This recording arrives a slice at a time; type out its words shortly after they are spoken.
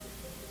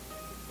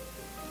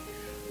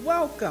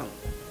Welcome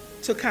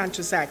to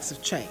Conscious Acts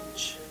of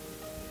Change,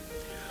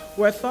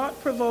 where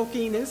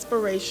thought-provoking,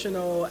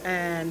 inspirational,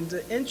 and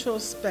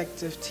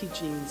introspective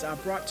teachings are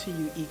brought to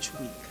you each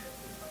week.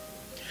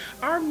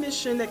 Our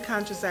mission at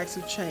Conscious Acts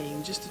of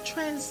Change is to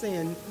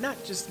transcend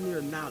not just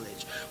mere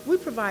knowledge. We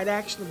provide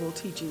actionable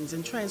teachings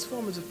and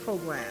transformative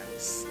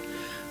programs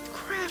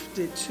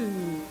crafted to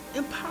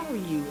empower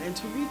you and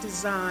to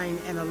redesign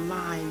and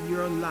align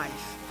your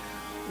life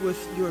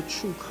with your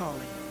true calling,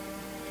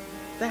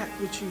 that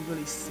which you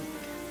really seek.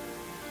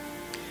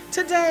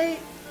 Today,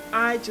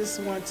 I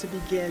just want to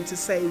begin to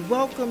say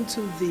welcome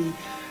to the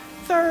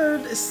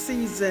third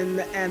season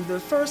and the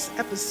first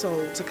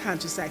episode to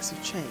Conscious Acts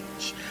of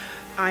Change.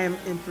 I am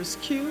Empress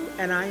Q,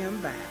 and I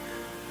am back,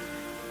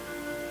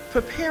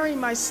 preparing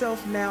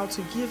myself now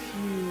to give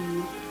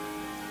you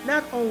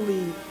not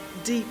only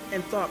deep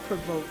and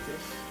thought-provoking,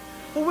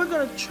 but we're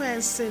going to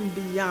transcend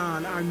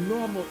beyond our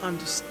normal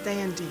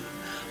understanding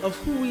of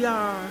who we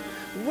are,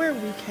 where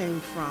we came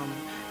from,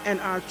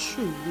 and our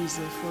true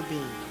reason for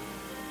being.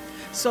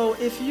 So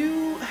if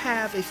you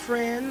have a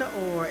friend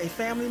or a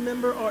family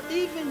member or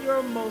even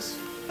your most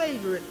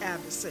favorite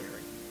adversary,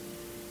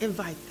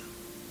 invite them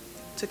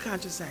to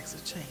Conscious Acts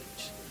of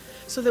Change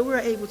so that we're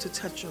able to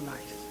touch your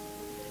life,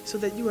 so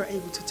that you are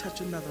able to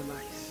touch another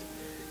life,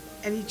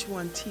 and each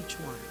one teach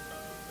one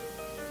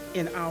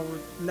in our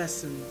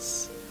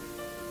lessons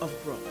of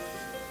growth.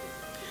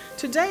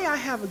 Today I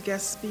have a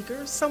guest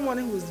speaker, someone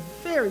who is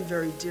very,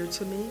 very dear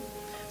to me,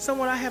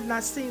 someone I have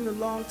not seen in a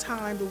long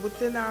time, but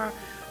within our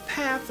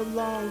path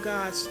along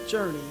God's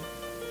journey,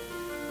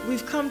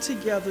 we've come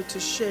together to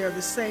share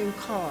the same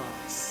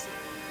cause,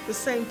 the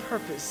same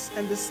purpose,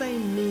 and the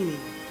same meaning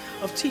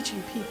of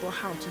teaching people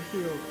how to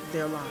heal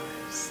their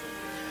lives.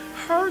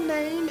 Her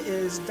name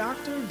is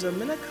Dr.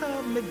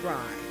 Dominica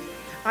McBride.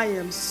 I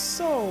am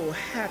so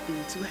happy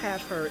to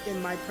have her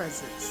in my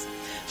presence.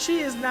 She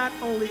is not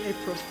only a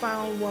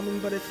profound woman,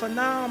 but a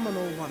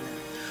phenomenal woman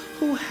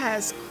who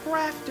has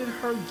crafted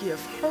her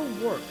gift, her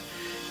work,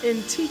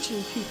 in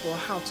teaching people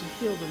how to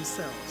heal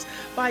themselves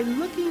by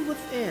looking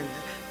within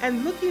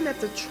and looking at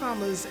the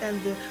traumas and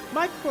the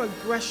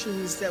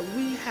microaggressions that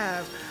we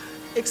have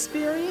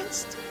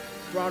experienced,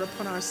 brought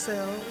upon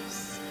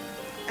ourselves,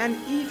 and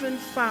even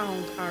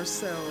found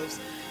ourselves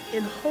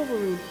in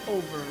hovering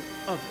over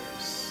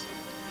others.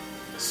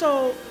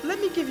 So let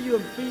me give you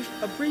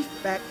a brief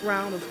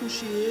background of who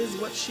she is,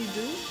 what she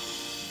do.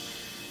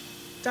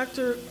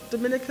 Dr.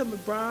 Dominica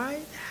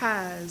McBride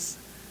has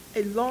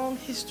a long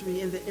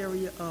history in the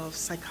area of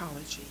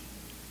psychology.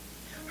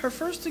 Her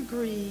first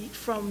degree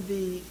from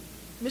the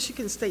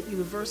Michigan State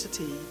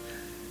University,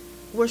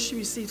 where she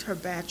received her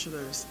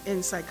bachelor's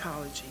in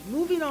psychology.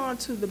 Moving on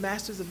to the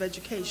Master's of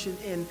Education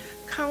in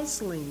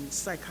Counseling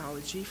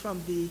Psychology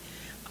from the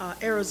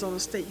Arizona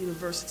State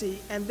University,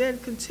 and then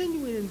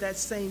continuing in that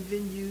same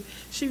venue,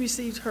 she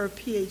received her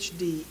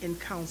PhD in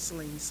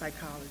Counseling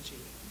Psychology.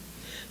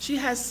 She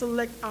has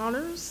select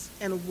honors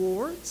and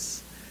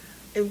awards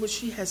in which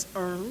she has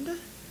earned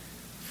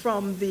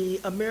from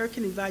the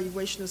American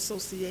Evaluation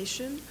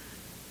Association,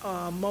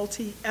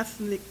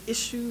 Multi-Ethnic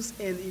Issues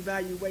and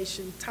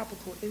Evaluation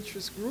Topical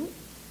Interest Group.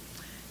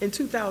 In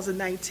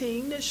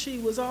 2019, she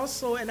was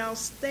also an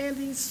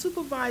Outstanding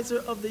Supervisor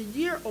of the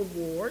Year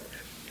Award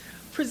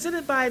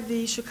presented by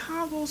the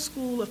Chicago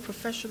School of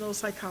Professional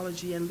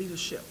Psychology and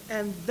Leadership.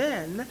 And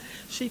then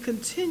she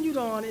continued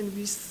on in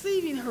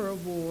receiving her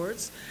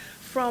awards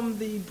from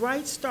the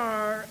Bright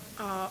Star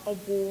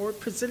Award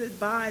presented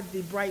by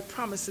the Bright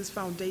Promises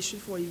Foundation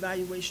for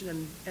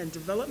Evaluation and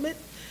Development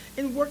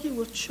in working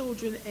with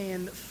children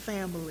and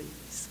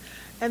families.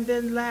 And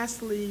then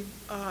lastly,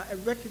 a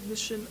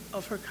recognition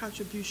of her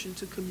contribution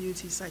to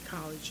community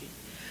psychology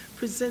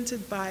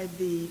presented by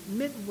the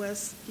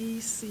Midwest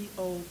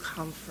ECO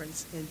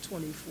Conference in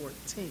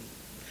 2014.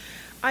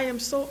 I am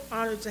so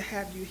honored to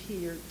have you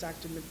here,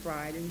 Dr.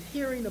 McBride, and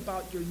hearing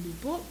about your new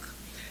book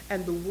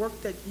and the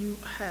work that you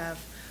have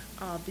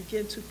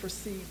begun to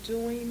proceed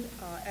doing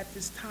at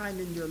this time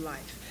in your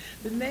life.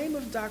 The name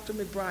of Dr.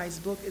 McBride's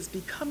book is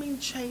Becoming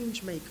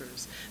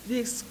Changemakers, The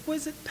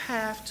Exquisite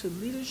Path to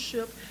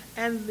Leadership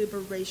and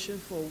Liberation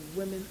for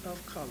Women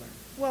of Color.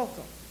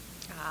 Welcome.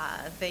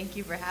 Thank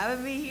you for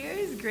having me here.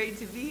 It's great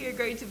to be here,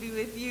 great to be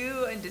with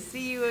you and to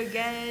see you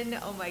again.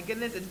 Oh my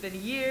goodness, it's been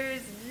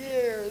years.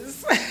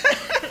 Years.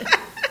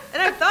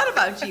 And I've thought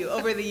about you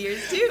over the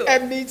years too.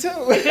 And me too.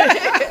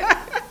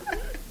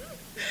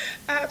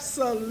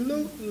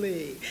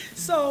 Absolutely.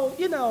 So,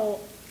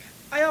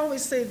 I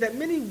always say that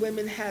many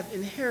women have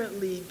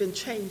inherently been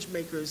change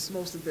makers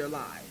most of their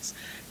lives.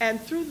 And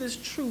through this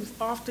truth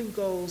often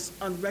goes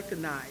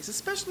unrecognized,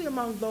 especially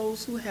among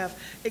those who have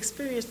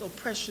experienced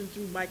oppression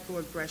through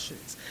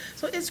microaggressions.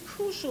 So it's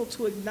crucial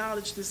to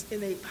acknowledge this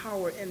innate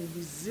power and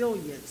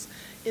resilience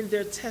in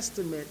their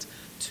testament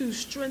to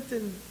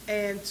strengthen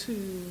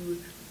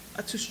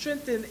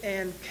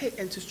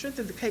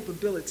the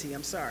capability,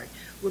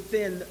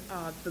 within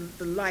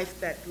the life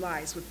that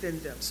lies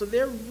within them. So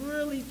they're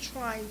really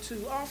trying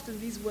to, often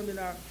these women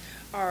are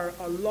are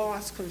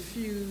lost,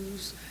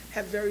 confused,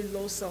 have very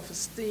low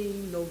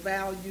self-esteem, no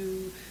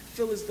value,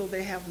 feel as though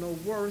they have no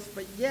worth,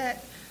 but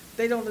yet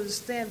they don't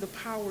understand the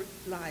power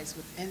lies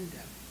within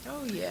them.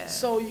 Oh, yeah.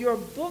 So your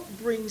book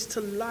brings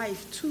to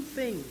life two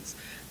things,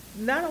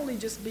 not only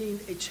just being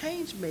a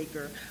change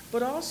maker,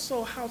 but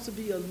also how to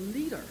be a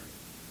leader,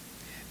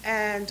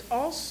 and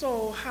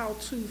also how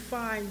to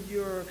find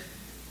your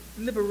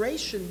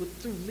liberation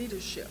through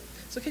leadership.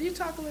 So can you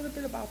talk a little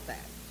bit about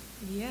that?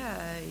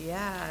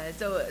 Yeah.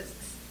 So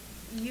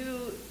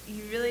you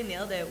really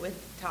nailed it with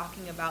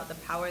talking about the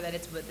power that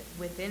it's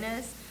within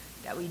us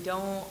that we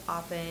don't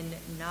often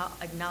not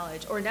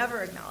acknowledge or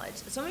never acknowledge.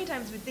 So many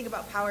times we think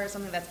about power as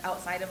something that's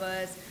outside of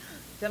us,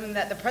 something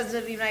that the President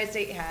of the United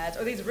States has,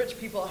 or these rich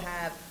people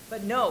have.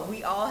 But no,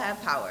 we all have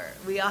power.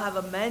 We all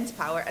have immense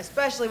power,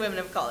 especially women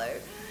of color.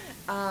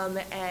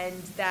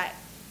 And that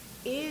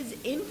is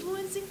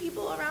influencing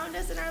people around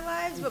us in our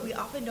lives, but we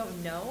often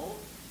don't know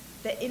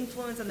the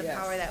influence and the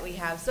power that we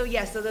have. So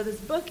so this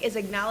book is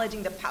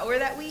acknowledging the power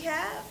that we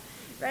have,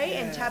 right?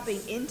 Yes. And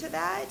tapping into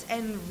that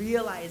and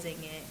realizing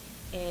it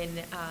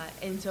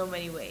in so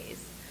many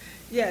ways.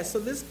 Yeah, so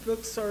this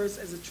book serves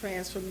as a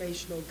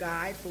transformational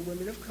guide for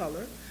women of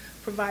color,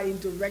 providing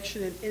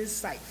direction and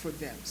insight for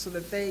them so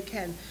that they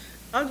can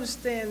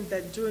understand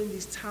that during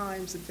these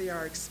times that they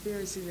are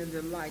experiencing in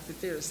their life,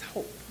 that there is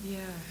hope. Yeah.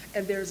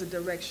 And there is a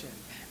direction.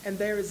 And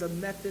there is a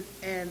method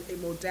and a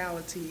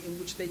modality in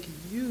which they can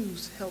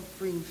use to help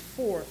bring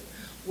forth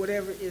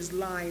whatever is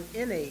lying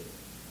innate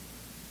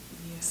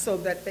so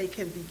that they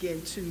can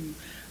begin to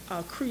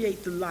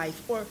create the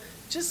life or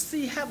just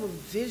have a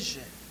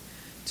vision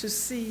to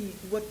see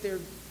what the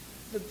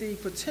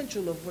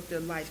potential of what their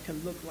life can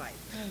look like.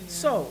 Oh, yeah.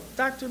 So,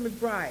 Dr.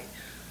 McBride,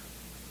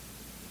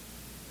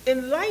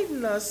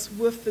 enlighten us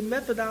with the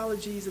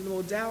methodologies and the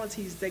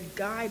modalities that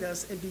guide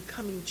us in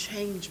becoming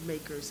change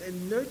makers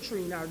and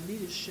nurturing our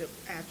leadership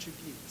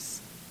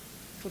attributes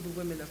for the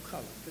women of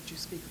color that you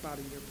speak about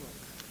in your book.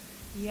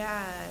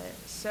 Yeah,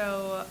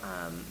 so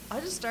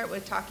I'll just start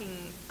with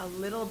talking a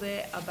little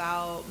bit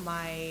about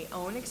my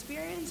own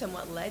experience and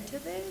what led to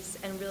this,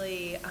 and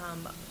really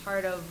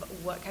part of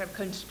what kind of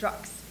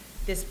constructs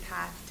this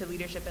path to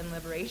leadership and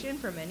liberation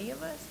for many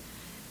of us.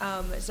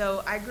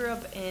 So I grew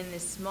up in a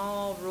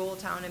small rural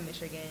town in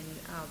Michigan,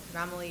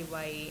 predominantly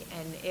white,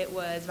 and it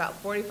was about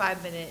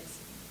 45 minutes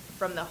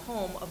from the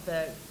home of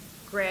the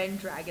Grand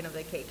Dragon of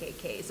the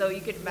KKK. So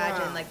you could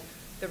imagine like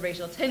the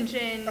racial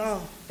tensions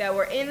that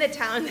were in the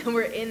town, that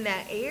were in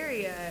that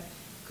area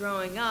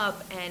growing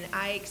up, and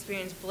I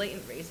experienced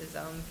blatant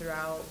racism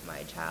throughout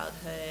my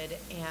childhood,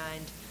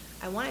 and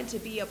I wanted to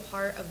be a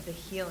part of the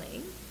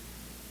healing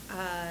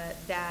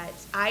that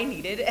I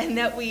needed and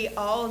that we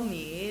all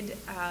need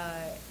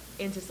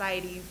in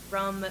society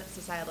from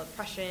societal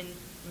oppression,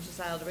 from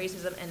societal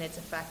racism and its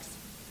effects.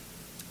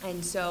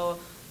 And so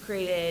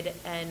created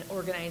an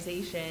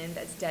organization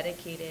that's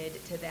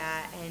dedicated to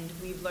that, and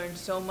we've learned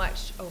so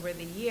much over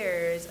the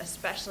years,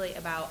 especially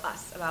about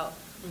us, about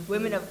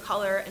women of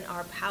color and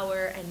our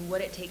power and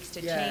what it takes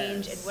to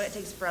change and what it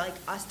takes for like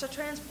us to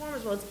transform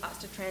as well as us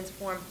to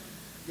transform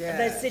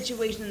the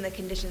situation and the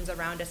conditions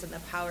around us and the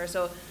power.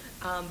 So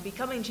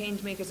becoming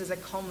change makers is a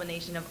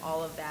culmination of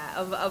all of that,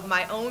 of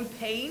my own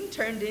pain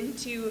turned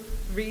into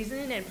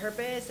reason and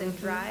purpose and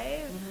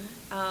drive,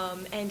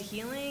 and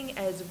healing,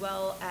 as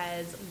well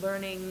as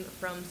learning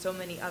from so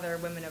many other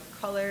women of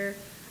color,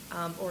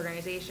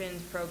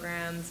 organizations,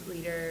 programs,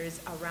 leaders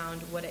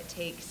around what it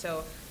takes.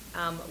 So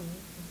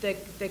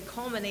the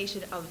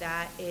culmination of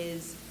that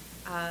is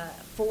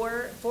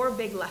four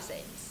big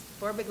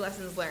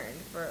lessons learned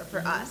for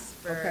us,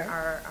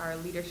 for our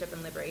leadership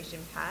and liberation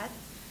path.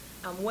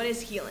 One is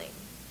healing,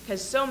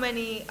 because so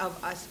many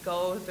of us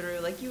go through,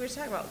 like you were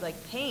talking about,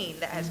 like pain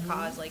that has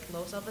caused like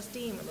low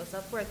self-esteem or low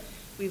self-worth.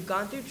 We've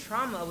gone through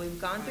trauma, we've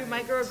gone through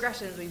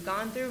microaggressions, we've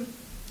gone through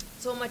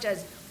so much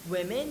as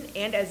women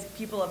and as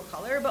people of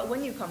color, but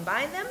when you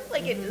combine them,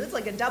 like it's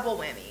like a double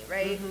whammy,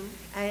 right?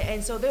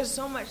 And so there's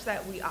so much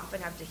that we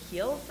often have to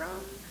heal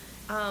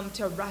from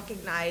to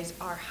recognize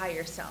our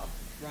higher self.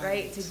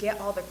 Right, to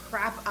get all the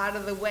crap out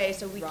of the way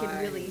so we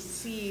can really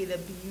see the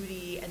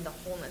beauty and the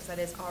wholeness that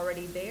is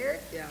already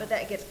there, but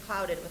that gets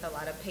clouded with a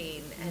lot of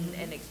pain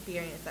and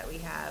experience that we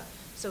have.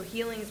 So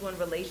healing is one,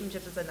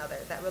 relationships is another.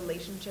 That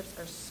relationships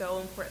are so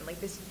important.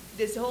 Like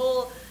this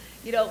whole,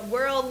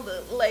 world,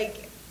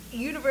 like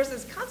universe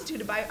is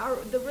constituted by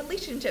the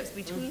relationships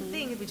between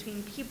things,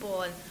 between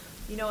people, and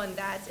and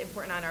that's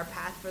important on our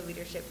path for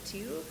leadership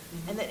too.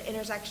 And then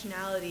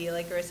intersectionality,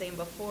 like I was saying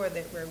before,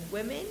 that we're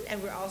women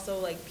and we're also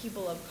like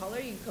people of color.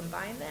 You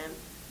combine them,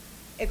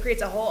 it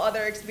creates a whole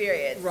other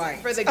experience,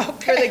 for the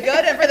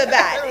good and for the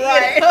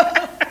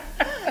bad.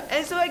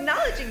 And so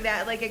acknowledging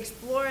that, like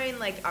exploring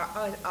like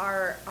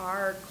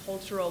our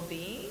cultural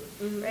being,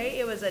 right?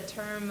 It was a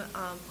term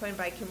coined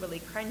by Kimberly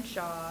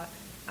Crenshaw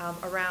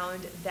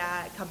around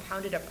that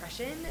compounded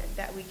oppression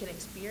that we can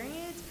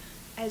experience,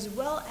 as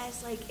well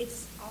as like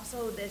it's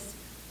also this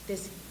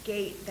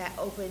gate that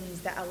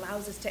opens, that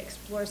allows us to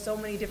explore so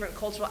many different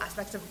cultural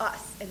aspects of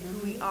us and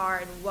who we are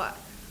and what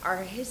our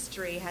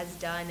history has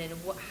done and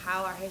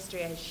how our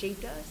history has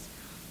shaped us.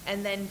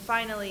 And then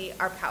finally,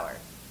 our power.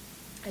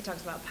 It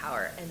talks about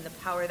power and the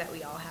power that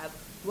we all have.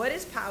 What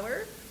is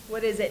power?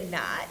 What is it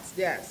not?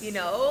 Yes. You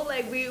know,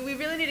 like we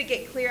really need to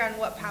get clear on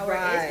what power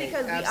Right, is,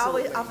 because we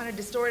absolutely. always often have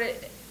distorted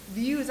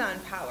views on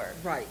power.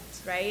 Right.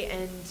 Right?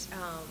 And,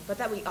 but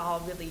that we all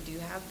really do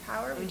have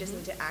power. We just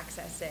need to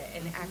access it,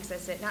 and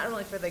access it not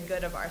only for the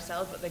good of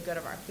ourselves, but the good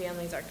of our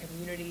families, our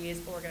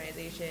communities,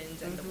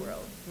 organizations, and the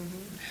world.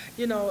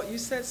 You know, you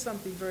said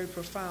something very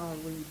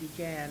profound when you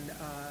began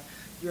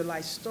your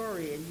life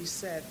story, and you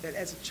said that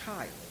as a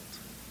child,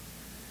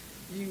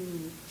 you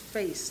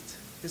faced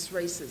this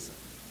racism.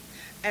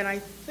 And I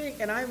think,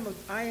 and I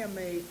am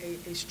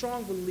a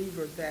strong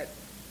believer that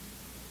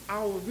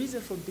our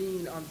reason for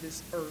being on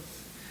this earth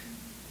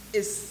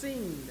is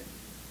seen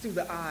through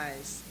the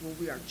eyes when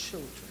we are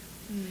children.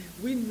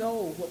 We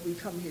know what we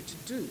come here to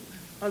do.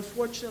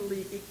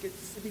 Unfortunately,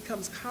 it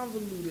becomes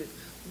convoluted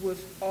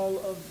with all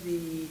of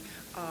the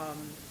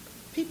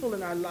people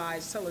in our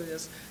lives telling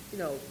us, you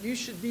know, you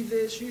should be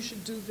this, you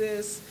should do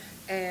this,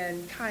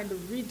 and kind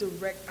of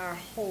redirect our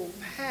whole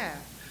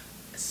path.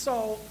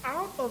 So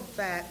out of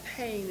that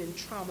pain and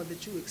trauma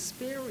that you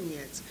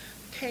experienced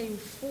came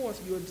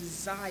forth your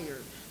desire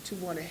to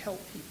want to help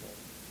people,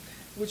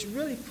 which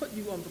really put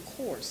you on the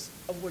course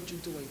of what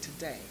you're doing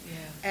today.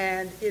 Yeah.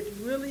 And it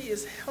really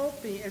is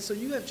helping. And so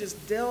you have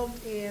just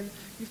delved in,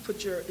 you've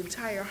put your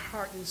entire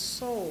heart and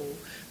soul,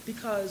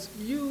 because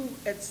you,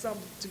 at some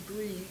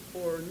degree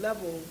or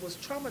level, was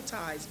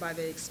traumatized by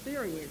the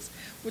experience,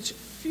 which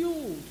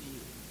fueled you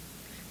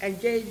and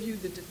gave you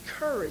the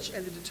courage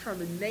and the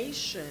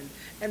determination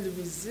and the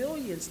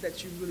resilience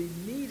that you really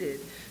needed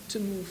to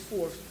move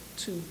forth,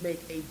 to make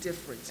a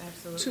difference,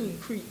 Absolutely. to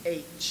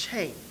create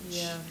change.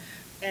 Yeah.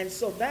 And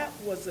so that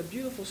was a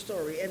beautiful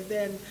story. And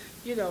then,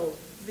 you know,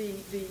 the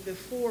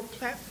 4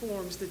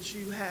 platforms that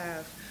you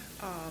have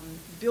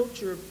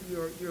built your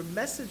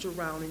message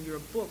around in your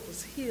book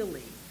was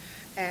healing.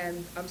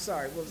 And I'm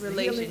sorry, what was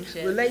Relationships.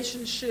 Healing?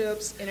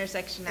 Relationships.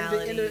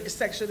 Intersectionality. And the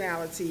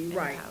intersectionality, And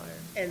right.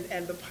 power.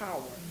 And the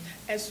power.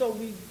 And so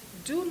we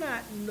do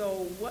not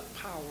know what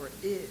power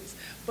is,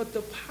 but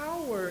the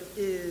power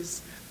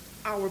is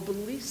our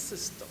belief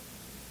system.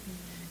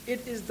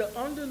 It is the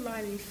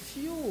underlying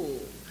fuel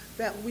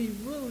that we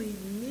really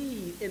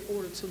need in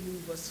order to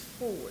move us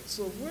forward.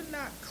 So we're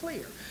not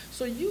clear.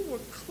 So you were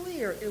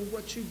clear in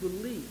what you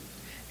believed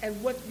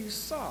and what you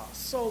saw.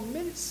 So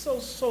many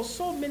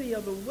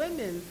of the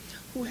women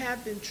who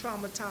have been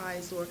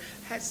traumatized or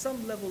had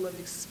some level of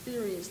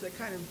experience that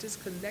kind of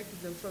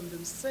disconnected them from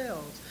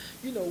themselves.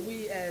 You know,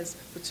 we as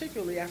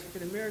particularly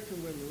African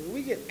American women, when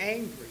we get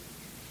angry,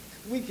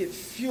 we get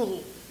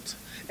fueled.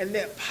 And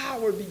that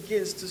power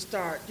begins to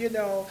start, you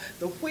know,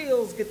 the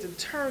wheels get to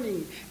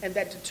turning, and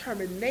that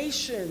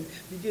determination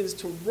begins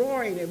to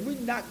roaring, and we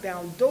knock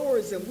down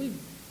doors, and we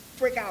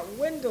break out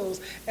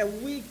windows,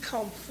 and we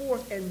come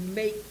forth and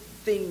make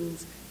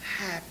things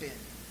happen.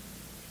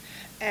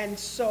 And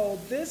so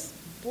this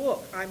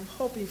book, I'm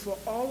hoping for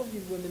all of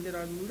you women that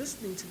are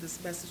listening to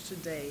this message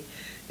today,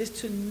 is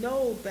to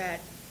know that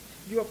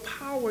your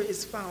power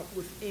is found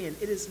within.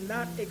 It is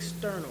not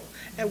external.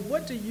 And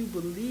what do you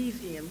believe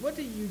in? What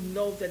do you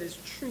know that is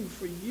true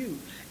for you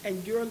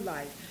and your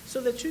life, so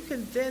that you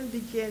can then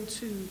begin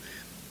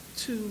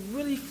to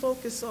really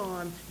focus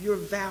on your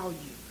value,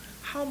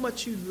 how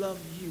much you love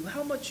you,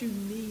 how much you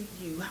need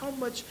you, how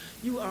much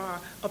you are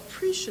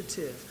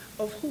appreciative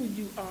of who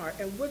you are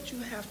and what you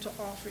have to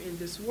offer in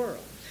this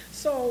world.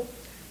 So,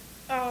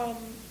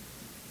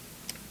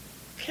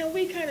 can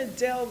we kind of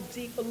delve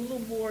deep a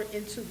little more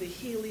into the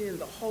healing and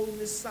the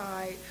wholeness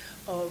side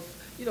of,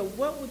 you know,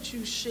 what would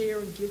you share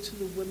and give to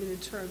the women in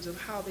terms of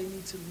how they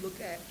need to look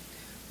at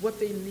what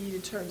they need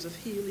in terms of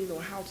healing or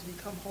how to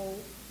become whole?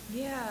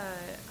 Yeah,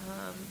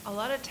 a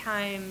lot of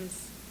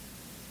times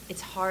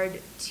it's hard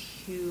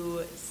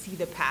to see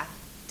the path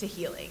to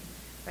healing,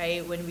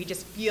 right? When we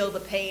just feel the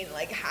pain,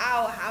 like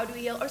how do we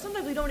heal? Or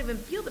sometimes we don't even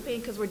feel the pain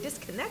because we're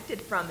disconnected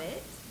from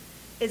it.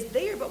 It's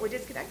there, but we're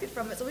disconnected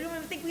from it, so we don't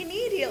even think we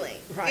need healing.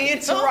 Right.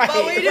 You know? Right.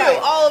 But we do. Right.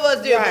 All of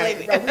us do, Right.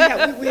 believe me.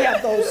 Right. We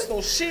have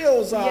those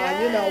shields on,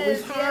 you know,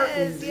 we've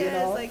hardened, yes. you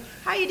know. Like,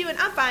 how you doing?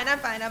 I'm fine. Yeah.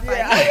 No,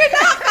 you're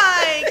not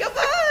fine. Come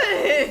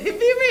on.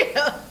 Be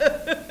real.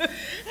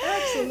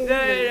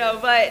 Absolutely. No.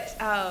 But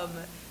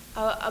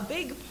a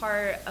big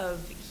part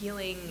of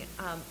healing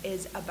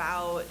is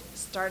about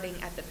starting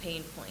at the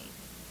pain point,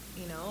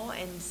 you know,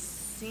 and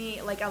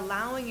seeing, like,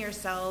 allowing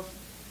yourself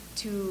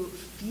to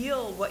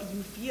feel what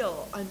you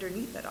feel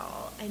underneath it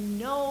all, and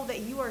know that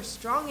you are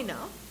strong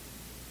enough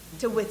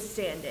to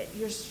withstand it.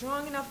 You're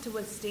strong enough to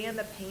withstand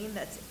the pain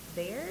that's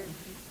there,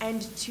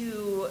 and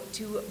to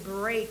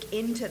break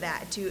into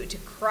that, to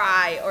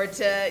cry or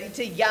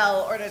to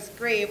yell or to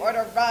scream or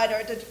to run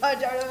or to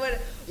punch or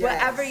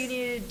whatever you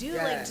need to do,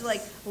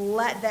 like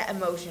let that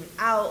emotion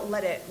out,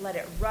 let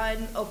it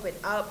run, open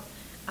up,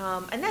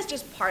 and that's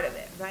just part of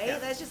it, right? Yeah.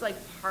 That's just like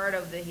part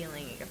of the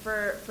healing.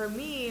 For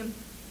me,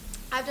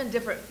 I've done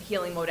different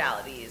healing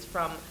modalities,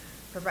 from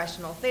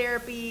professional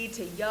therapy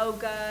to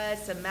yoga,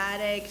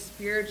 somatic,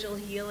 spiritual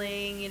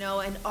healing, you know,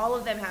 and all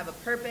of them have a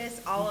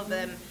purpose. All of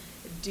them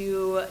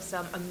do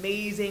some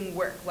amazing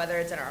work, whether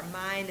it's in our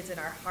mind, it's in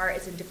our heart,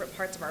 it's in different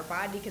parts of our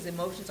body, because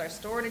emotions are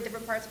stored in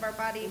different parts of our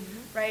body,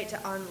 right?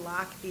 To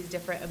unlock these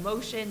different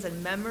emotions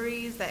and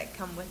memories that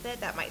come with it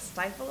that might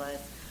stifle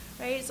us,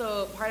 right?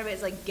 So part of it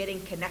is like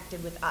getting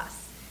connected with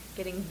us,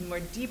 getting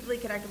more deeply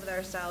connected with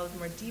ourselves,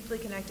 more deeply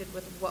connected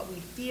with what we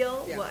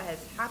feel, what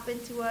has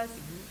happened to us,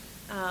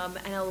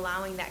 and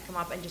allowing that come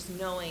up, and just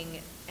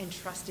knowing and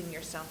trusting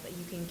yourself that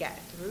you can get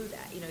through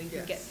that. You know, you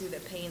can get through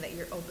the pain that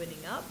you're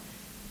opening up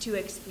to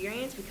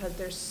experience, because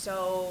there's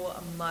so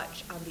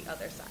much on the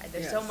other side.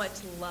 There's so much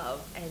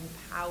love and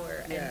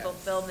power and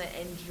fulfillment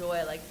and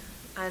joy, like,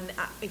 and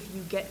if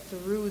you get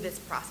through this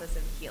process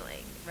of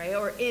healing, right,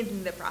 or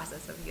in the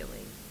process of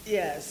healing.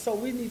 Yes, so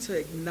we need to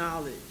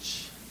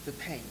acknowledge the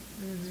pain.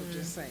 So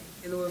just saying,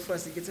 in order for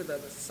us to get to the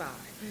other side.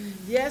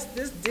 Yes,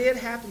 this did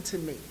happen to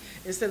me.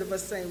 Instead of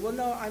us saying, well,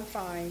 no, I'm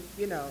fine,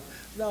 you know,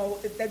 no,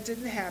 that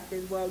didn't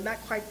happen. Well, not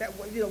quite that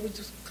way, you know, we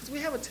just, because we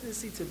have a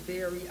tendency to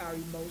bury our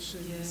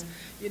emotions,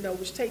 you know,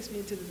 which takes me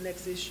into the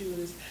next issue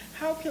is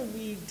how can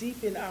we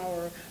deepen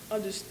our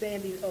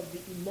understanding of the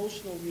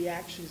emotional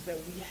reactions that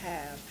we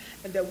have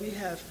and that we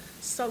have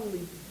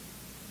subtly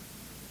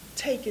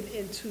taken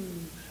into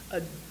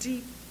a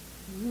deep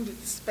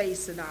rooted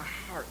space in our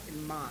heart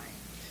and mind.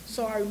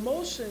 So our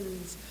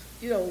emotions,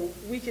 you know,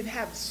 we can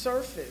have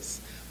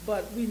surface,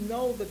 but we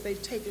know that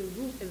they've taken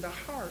root in the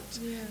heart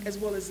as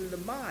well as in the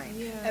mind.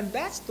 And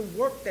that's the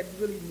work that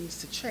really needs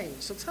to change.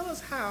 So tell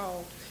us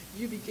how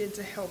you begin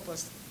to help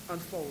us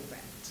unfold that.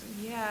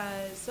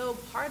 Yeah, so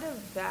part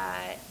of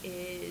that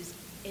is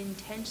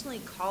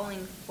intentionally calling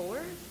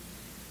forth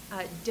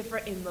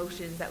different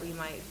emotions that we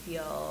might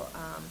feel.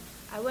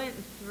 I went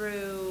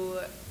through,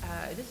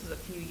 this was a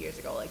few years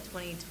ago, like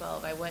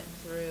 2012, I went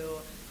through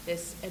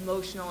this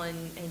emotional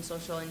and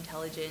social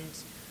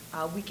intelligence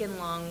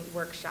weekend-long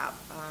workshop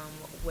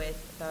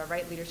with the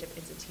Right Leadership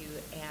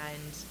Institute.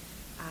 And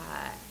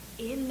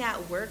in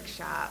that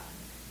workshop,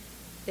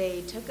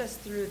 they took us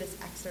through this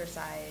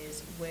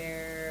exercise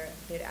where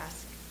they'd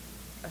ask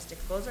us to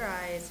close our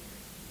eyes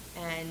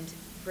and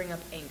bring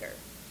up anger.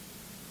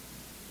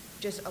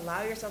 Just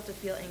allow yourself to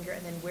feel anger,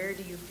 and then where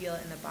do you feel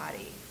it in the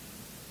body?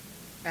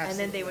 Absolutely. And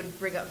then they would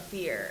bring up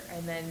fear,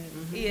 and then,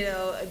 you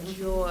know,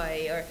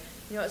 joy, or,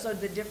 you know, so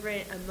the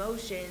different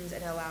emotions,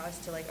 and allow us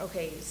to, like,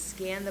 okay,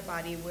 scan the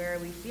body, where are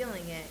we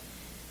feeling it?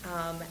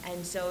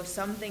 And so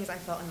some things I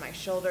felt in my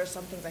shoulder,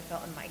 some things I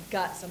felt in my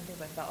gut, some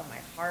things I felt in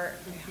my heart.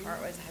 My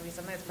heart was heavy.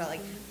 Sometimes I felt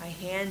like my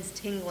hands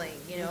tingling,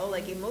 you know,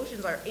 like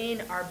emotions are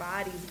in our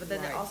bodies, but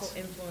then they also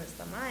influence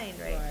the mind,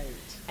 right?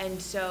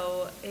 And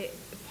so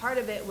part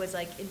of it was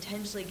like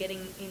intentionally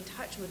getting in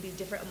touch with these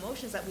different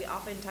emotions that we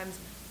oftentimes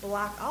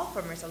block off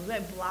from ourselves. We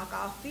might block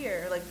off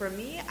fear. Like for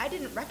me, I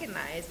didn't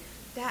recognize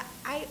that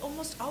I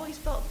almost always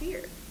felt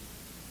fear.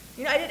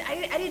 You know,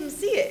 I didn't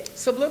see it.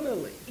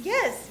 Subliminally.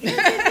 Yes.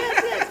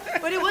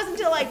 But it wasn't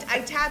until I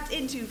tapped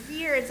into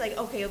fear. It's like,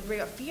 okay, I'll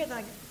bring up fear. And I'm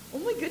like, oh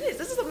my goodness,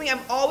 this is something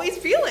I'm always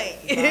feeling.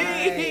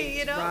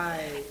 You know?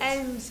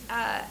 And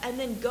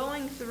then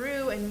going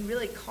through and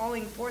really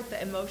calling forth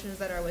the emotions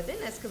that are within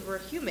us, because we're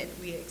human.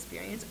 We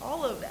experience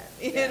all of them,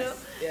 you know?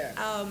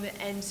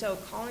 And so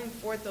calling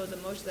forth those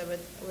emotions that are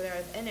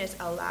within us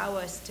allow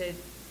us to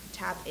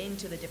tap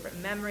into the different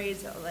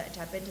memories,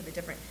 tap into the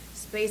different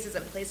spaces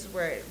and places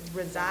where it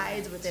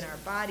resides within our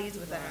bodies,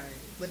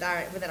 within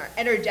our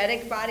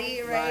energetic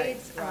body, right?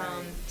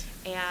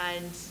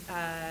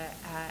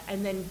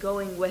 And then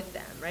going with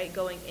them, right?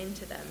 Going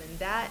into them, and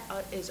that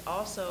is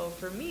also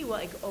for me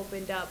what like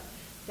opened up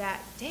that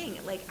dang,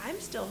 like I'm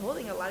still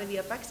holding a lot of the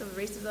effects of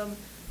racism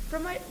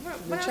from when I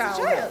was a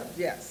child.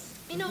 Yes.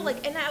 You know,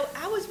 like, and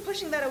I was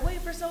pushing that away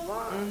for so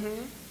long.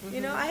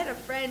 You know, I had a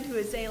friend who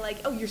would say, like,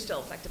 oh, you're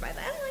still affected by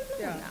that. I'm like,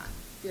 no, I'm not.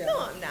 No,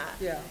 I'm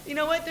not. You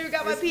know what?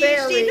 Got my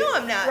PhD. No,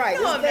 I'm not.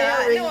 No, I'm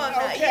not. No, I'm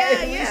not.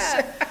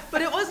 Yeah.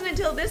 But it wasn't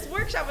until this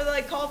workshop where they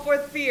like call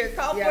forth fear,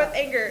 call forth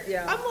anger.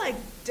 I'm like,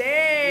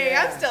 dang,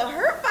 I'm still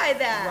hurt by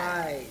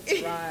that.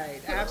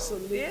 Right.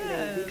 Absolutely.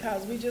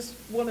 Because we just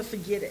want to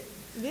forget it.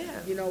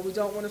 You know, we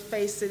don't want to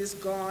face it. It's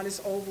gone.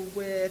 It's over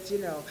with. You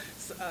know,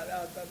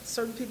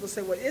 certain people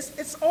say, well,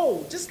 it's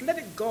old. Just let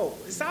it go.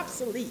 It's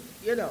obsolete,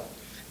 you know.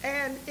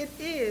 And it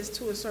is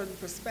to a certain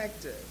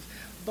perspective.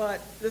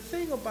 But the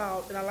thing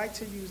about, and I like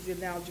to use the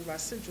analogy of our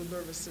central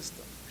nervous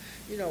system,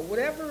 you know,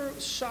 whatever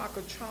shock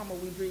or trauma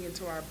we bring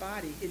into our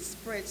body, it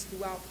spreads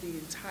throughout the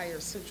entire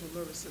central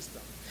nervous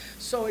system.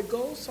 So it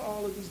goes to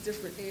all of these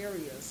different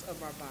areas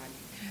of our body.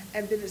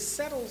 And then it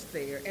settles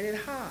there and it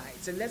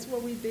hides. And that's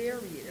where we bury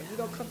it. And we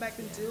don't come back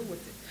and deal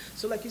with it.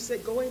 So like you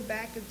said, going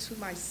back into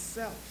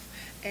myself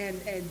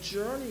and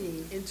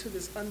journeying into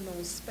this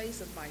unknown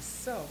space of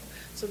myself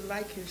so that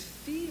I can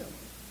feel.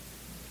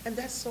 And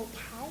that's so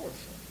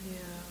powerful.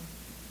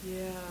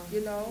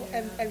 You know,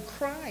 and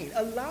crying,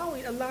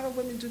 allowing, a lot of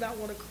women do not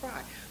want to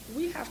cry.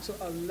 We have to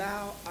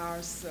allow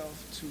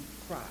ourselves to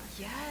cry.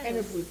 And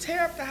if we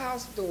tear up the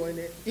house doing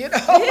it, you know,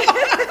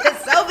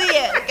 So be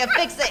it. We can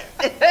fix it.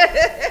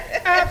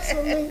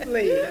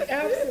 Absolutely,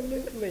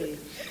 absolutely.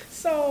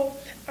 So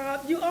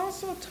you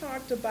also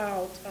talked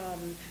about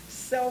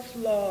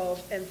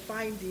self-love and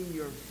finding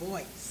your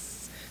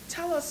voice.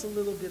 Tell us a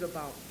little bit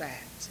about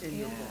that in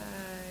your book.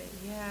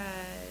 Yeah.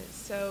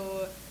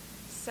 So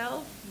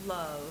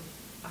self-love,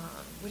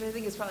 which I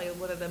think is probably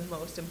one of the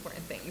most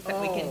important things that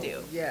we can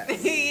do. Yes.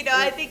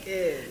 I think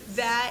is.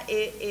 that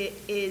it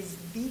is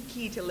the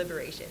key to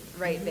liberation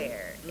right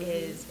there,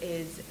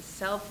 is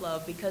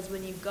self-love, because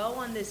when you go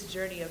on this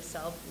journey of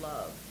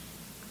self-love,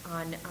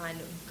 on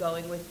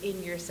going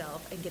within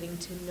yourself and getting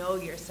to know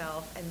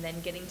yourself, and then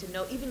getting to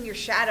know even your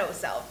shadow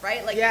self,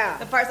 right? Like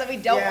the parts that we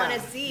don't want to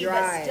see,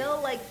 but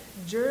still like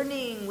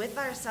journeying with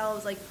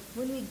ourselves. Like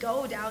when we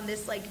go down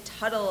this like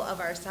tunnel of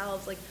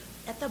ourselves, like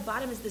at the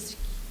bottom is this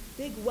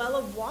big well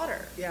of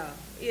water,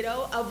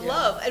 of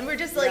love. And we're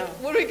just like,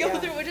 when we go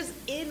through, we're just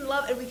in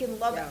love, and we can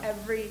love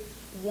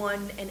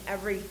everyone and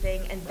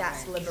everything, and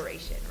that's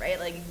liberation, right?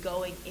 Like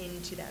going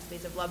into that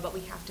space of love, but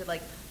we have to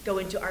like go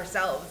into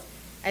ourselves.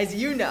 As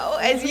you teach,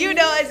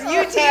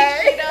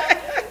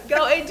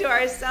 go into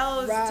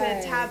ourselves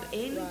to tap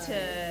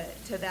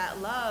into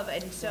that love.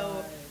 And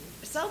so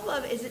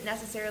self-love isn't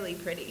necessarily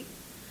pretty.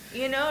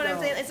 You know what I'm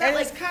saying? It's not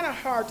it's kind of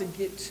hard to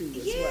get to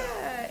as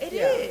well. It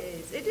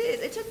is.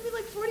 It took me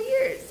like 40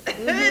 years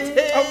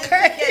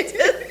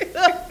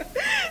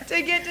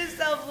to get to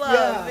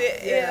self-love,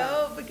 you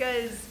know,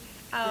 because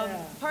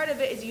part of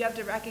it is you have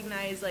to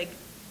recognize, like,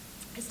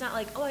 it's not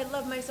like, oh, I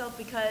love myself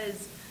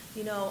because,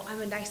 you know, I'm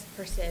a nice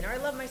person, or I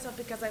love myself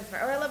because I'm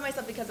smart, or I love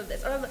myself because of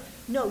this,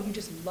 no, you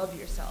just love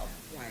yourself.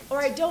 Right. Or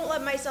I don't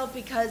love myself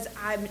because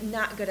I'm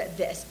not good at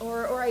this,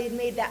 or I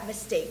made that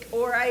mistake,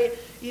 or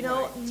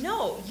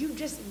no, you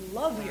just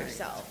love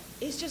yourself.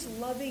 It's just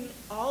loving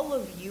all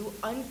of you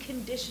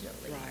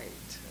unconditionally. Right.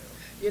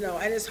 You know,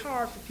 and it's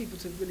hard for people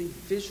to really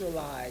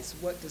visualize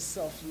what does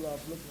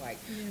self-love look like,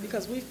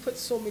 because we've put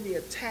so many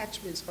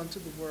attachments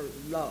onto the word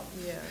love.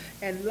 Yeah.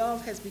 And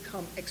love has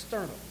become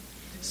external.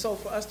 So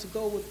for us to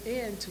go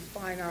within to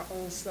find our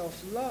own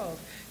self-love,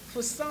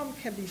 for some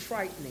can be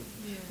frightening,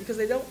 because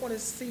they don't want to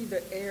see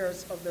the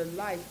errors of their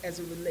life as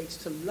it relates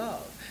to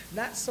love.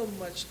 Not so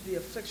much the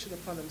affliction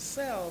upon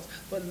themselves,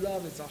 but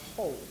love as a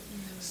whole.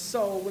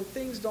 So when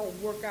things don't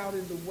work out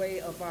in the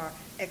way of our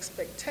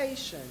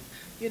expectation,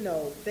 you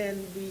know,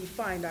 then we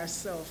find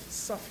ourselves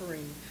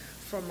suffering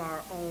from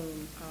our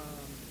own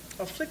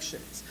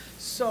afflictions.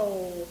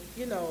 So,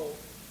 you know,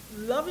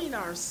 loving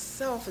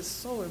ourselves is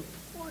so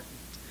important.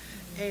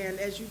 And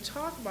as you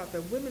talk about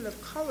the women of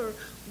color,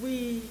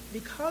 we,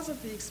 because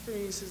of the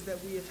experiences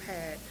that we have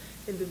had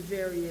in the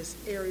various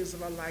areas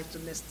of our life,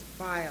 domestic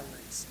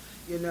violence,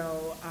 you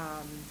know,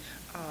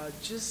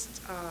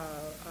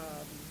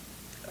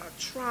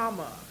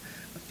 trauma,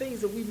 things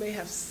that we may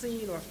have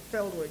seen or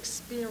felt or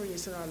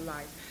experienced in our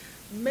life,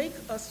 make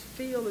us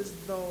feel as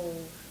though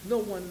no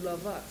one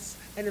loves us.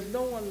 And if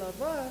no one loves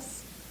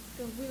us,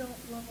 then we don't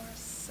love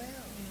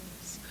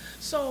ourselves.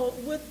 So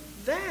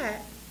with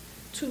that,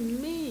 to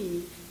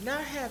me,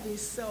 not having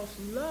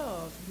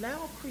self-love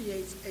now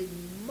creates a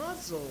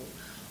muzzle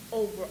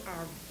over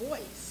our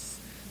voice.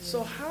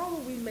 So how do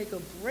we make a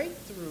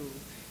breakthrough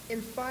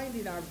in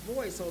finding our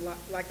voice, or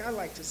like I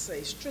like to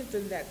say,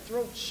 strengthen that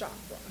throat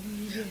chakra?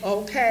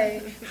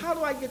 Okay? How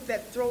do I get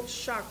that throat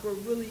chakra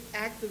really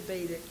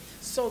activated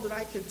so that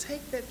I can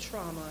take that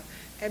trauma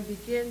and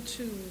begin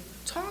to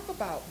talk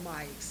about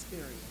my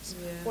experience,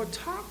 or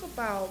talk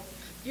about,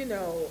 you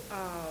know,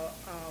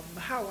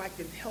 how I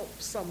can help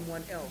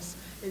someone else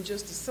in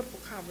just a simple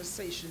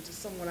conversation to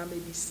someone I may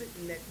be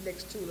sitting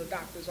next to in the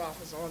doctor's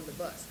office or on the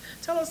bus.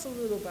 Tell us a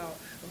little about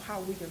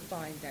how we can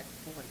find that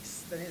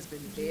voice that has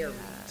been buried.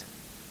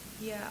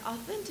 Yeah,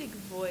 authentic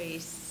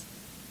voice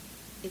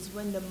is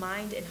when the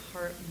mind and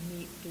heart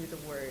meet through the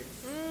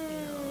words. You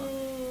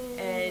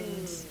know?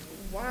 And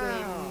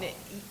wow,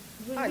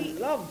 when I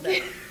love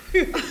that.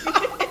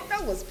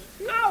 That was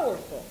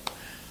powerful.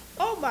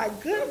 Oh my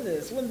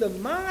goodness, when the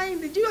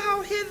mind, did you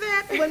all hear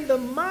that? When the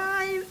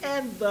mind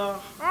and the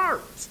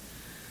heart,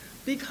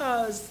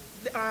 because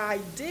our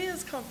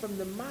ideas come from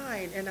the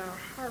mind and our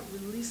heart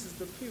releases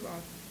the pure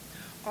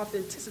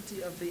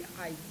authenticity of the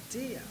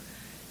idea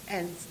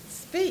and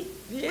speak.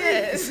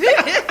 Yes.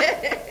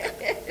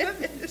 Let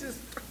me just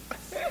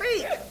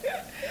speak.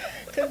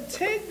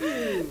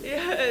 Continue.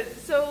 Yeah.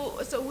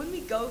 So when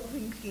we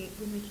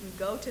can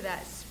go to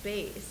that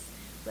space,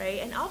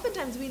 right? And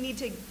oftentimes we need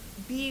to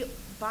be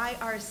by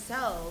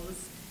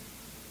ourselves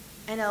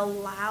and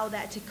allow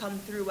that to come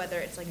through, whether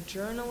it's like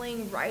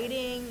journaling,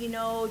 writing, you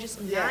know,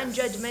 just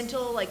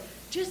non-judgmental, like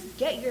just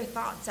get your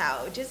thoughts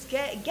out. Just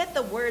get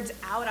the words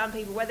out on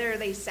paper, whether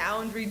they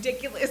sound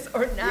ridiculous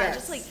or not.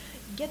 Just like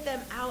get them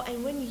out.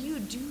 And when you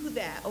do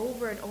that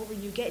over and over,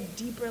 you get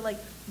deeper, like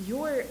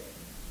your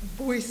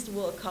voice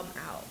will come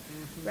out,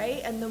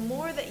 right? And the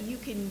more that you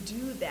can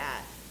do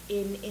that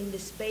in the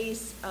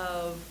space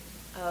of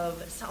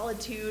of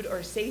solitude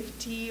or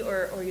safety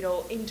or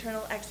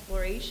internal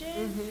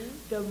exploration,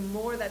 the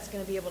more that's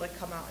going to be able to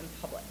come out in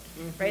public,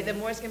 right? The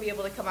more it's going to be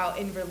able to come out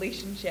in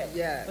relationship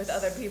with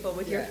other people,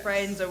 with your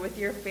friends or with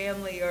your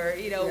family or,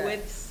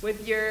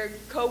 with your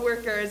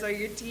coworkers or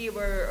your team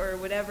or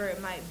whatever it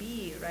might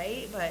be,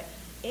 right? But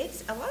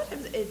it's a lot of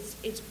times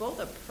it's both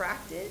a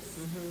practice,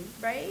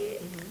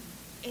 right?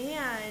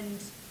 And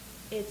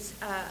it's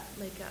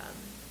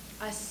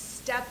a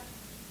step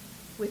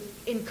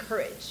in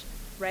courage,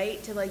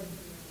 right? To like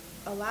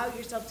allow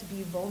yourself to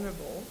be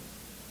vulnerable,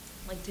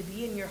 like to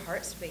be in your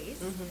heart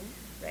space,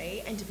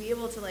 right? And to be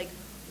able to like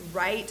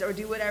write or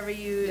do whatever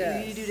you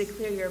do to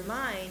clear your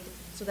mind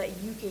so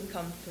that you can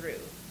come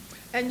through.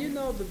 And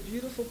the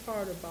beautiful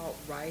part about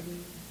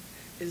writing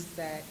is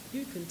that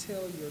you can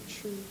tell your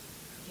truth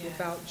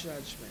without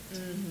judgment.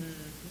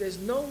 There's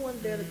no one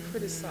there to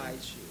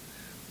criticize you.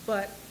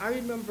 But I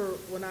remember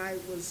when I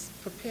was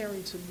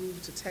preparing to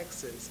move to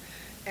Texas,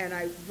 and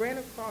I ran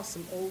across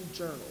some old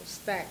journals,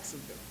 stacks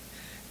of them.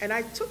 And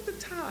I took the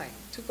time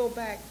to go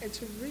back and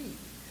to read.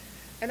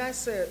 And I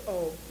said,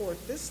 oh, poor,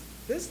 this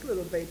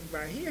little baby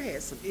right here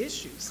has some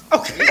issues.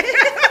 Okay.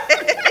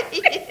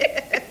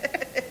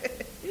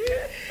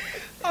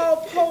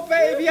 Oh, poor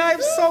baby,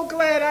 I'm so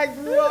glad I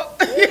grew up.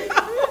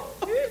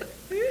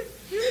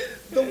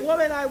 The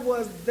woman I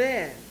was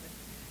then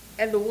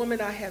and the woman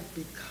I have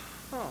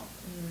become,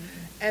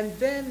 and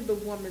then the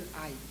woman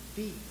I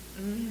be.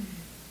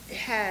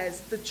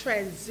 Has the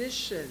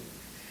transition.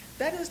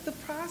 That is the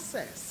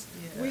process.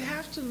 We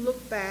have to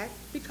look back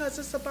because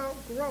it's about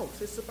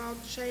growth. It's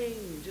about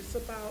change. It's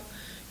about,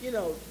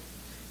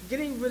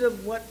 getting rid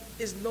of what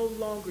is no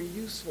longer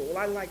useful. Well,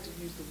 I like to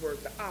use the word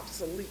the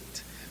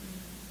obsolete.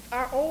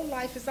 Our old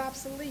life is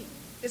obsolete.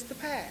 It's the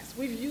past.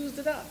 We've used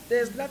it up.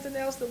 There's nothing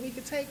else that we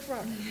could take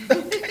from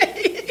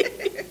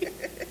it.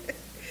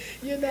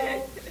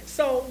 Okay?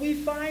 So we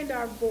find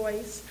our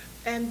voice,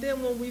 and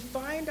then when we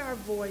find our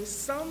voice,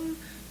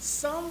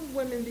 some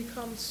women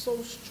become so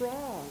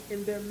strong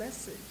in their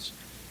message,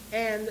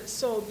 and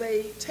so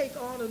they take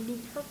on a new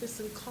purpose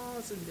and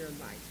cause in their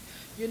life,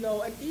 and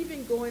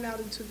even going out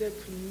into their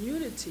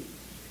community,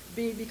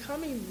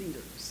 becoming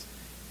leaders.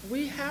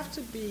 We have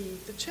to be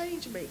the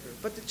change maker,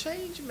 but the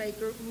change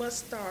maker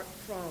must start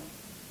from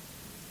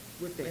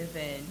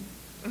within.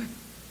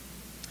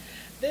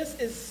 This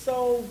is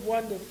so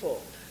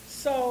wonderful.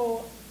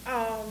 So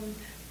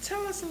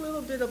tell us a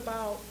little bit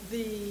about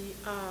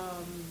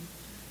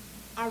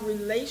our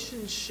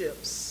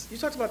relationships. You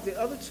talked about the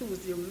other two was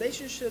the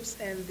relationships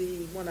and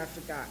the one I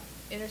forgot.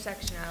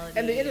 Intersectionality.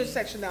 And the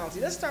intersectionality.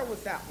 Let's start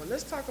with that one.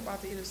 Let's talk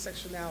about the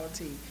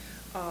intersectionality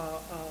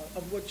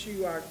of what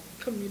you are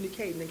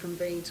communicating and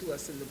conveying to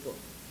us in the book.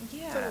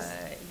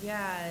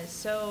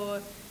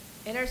 So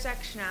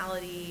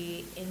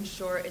intersectionality, in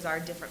short, is our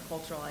different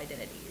cultural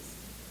identities,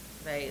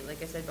 right?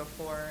 Like I said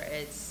before,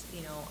 it's,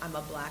 I'm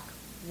a Black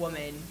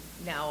woman.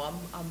 Now I'm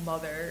a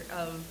mother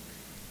of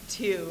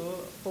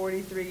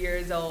 43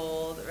 years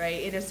old,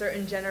 right, in a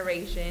certain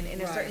generation, in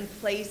a certain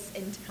place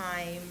and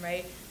time,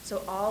 right?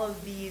 So all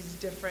of these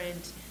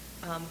different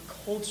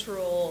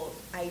cultural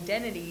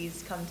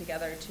identities come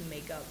together to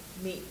make up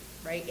me,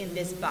 right, in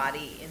this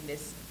body, in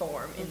this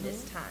form, in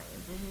this time.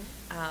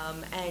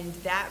 And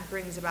that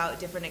brings about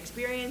different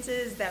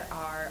experiences that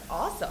are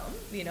awesome.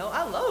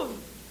 I love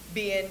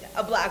being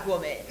a Black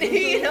woman.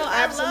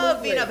 I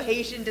love being of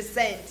Haitian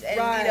descent and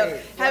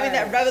having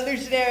that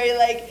revolutionary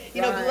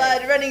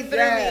blood running through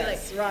me.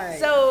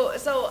 So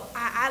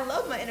I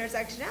love my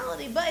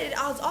intersectionality, but it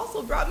has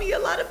also brought me a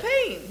lot of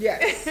pain.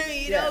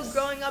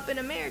 Growing up in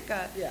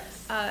America.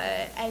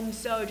 And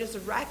so just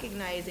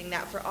recognizing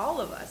that for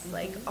all of us,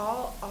 like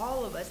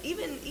all of us,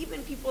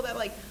 even people that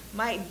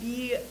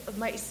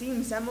might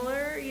seem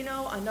similar,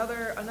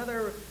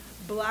 another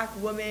Black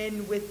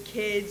woman with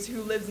kids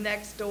who lives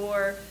next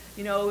door,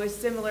 a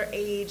similar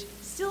age,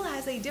 still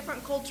has a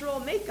different cultural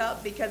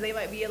makeup because they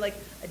might be a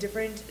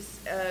different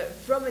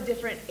from a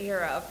different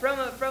era, from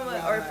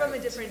a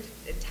different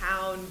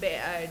town,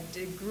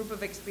 group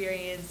of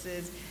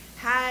experiences,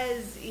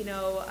 has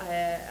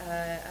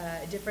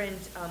a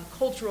different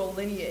cultural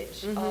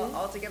lineage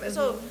altogether.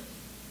 So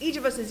each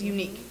of us is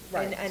unique,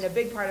 and a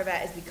big part of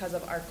that is because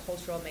of our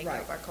cultural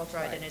makeup, our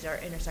cultural identity, our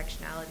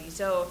intersectionality.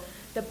 So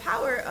the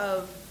power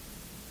of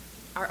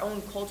our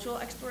own cultural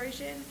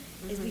exploration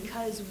is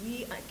because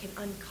we can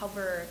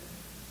uncover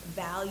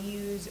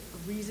values,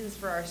 reasons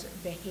for our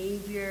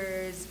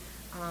behaviors,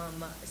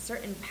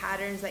 certain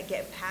patterns that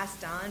get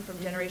passed on from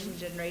generation to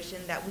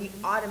generation that we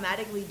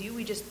automatically do.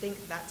 We just think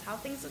that's how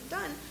things are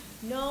done.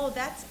 No,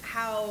 that's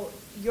how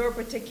your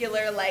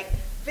particular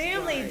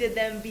family did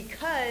them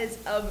because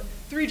of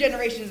 3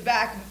 generations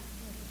back.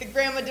 The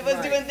grandma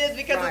was doing this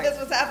because of this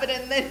was happening,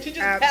 and then she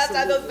just passed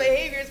on those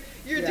behaviors.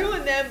 You're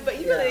doing them, but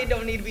you really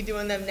don't need to be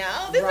doing them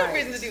now. There's no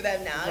reason to do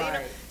them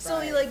now,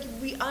 So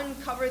we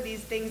uncover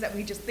these things that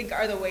we just think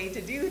are the way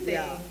to do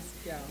things,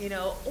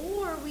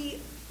 or we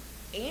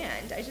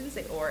and I shouldn't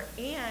say or,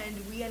 and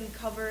we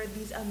uncover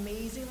these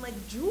amazing like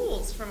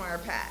jewels from our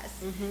past,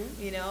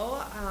 you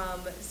know?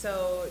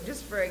 So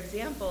just for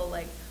example,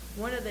 like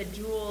one of the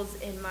jewels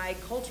in my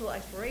cultural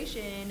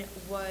exploration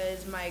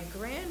was my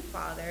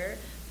grandfather.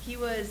 He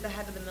was the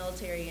head of the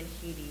military in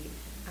Haiti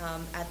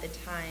at the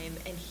time,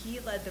 and he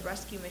led the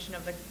rescue mission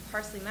of the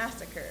Parsley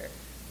Massacre,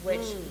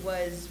 which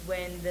was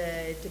when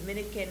the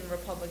Dominican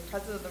Republic,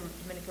 president of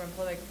the Dominican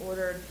Republic,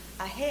 ordered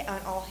a hit on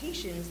all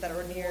Haitians that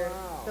were near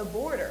the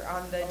border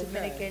on the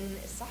Dominican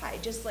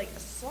side, just like a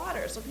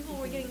slaughter. So people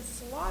were getting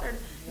slaughtered.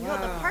 You know,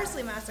 the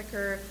Parsley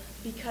Massacre,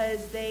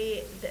 because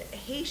the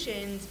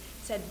Haitians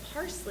said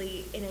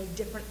parsley in a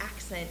different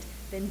accent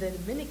than the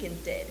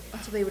Dominicans did.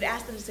 So they would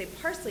ask them to say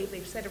parsley. If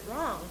they said it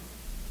wrong,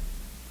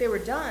 they were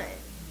done.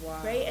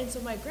 Right? And so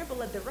my grandpa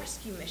led the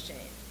rescue mission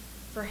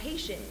for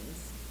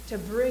Haitians to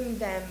bring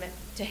them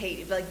to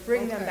Haiti, like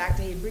bring them back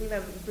to Haiti, bring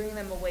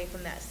them away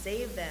from that,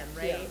 save them,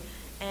 right?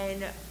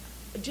 And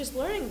just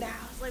learning that,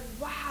 I was like,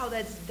 wow,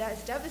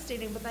 that's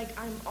devastating. But like,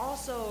 I'm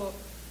also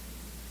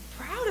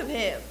proud of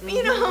him,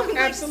 you know, I'm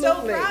like so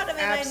proud of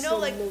him. And I know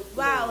like,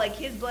 wow, like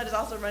his blood is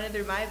also running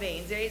through my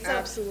veins, right?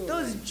 So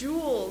those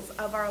jewels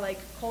of our like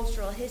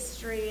cultural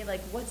history,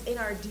 like what's in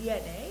our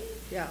DNA,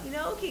 you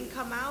know, can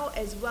come out,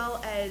 as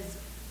well as,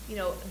 you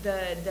know,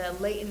 the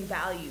latent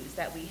values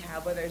that we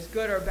have, whether it's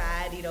good or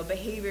bad, you know,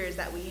 behaviors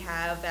that we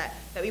have that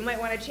we might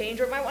want to change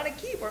or might want to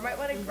keep or might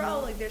want to grow.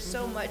 Like there's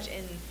so much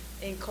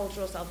in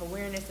cultural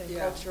self-awareness and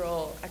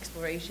cultural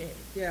exploration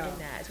in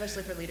that,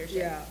 especially for leadership.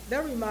 Yeah,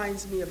 that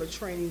reminds me of a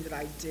training that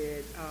I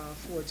did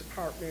for a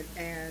department,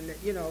 and,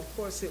 you know, of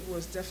course it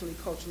was definitely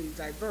culturally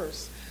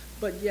diverse,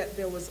 but yet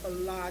there was a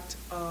lot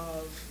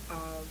of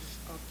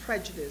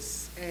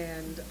prejudice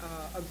and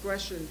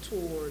aggression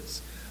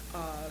towards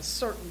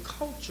certain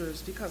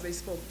cultures because they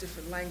spoke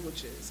different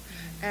languages.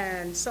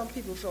 And some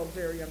people felt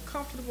very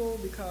uncomfortable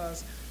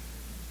because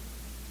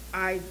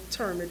I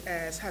term it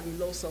as having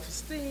low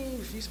self-esteem.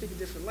 If you speak a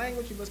different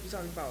language, you must be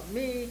talking about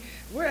me.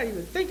 We're not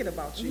even thinking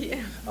about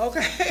you.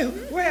 Okay?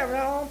 We're having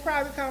our own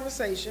private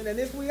conversation, and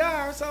if we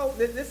are, so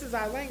this is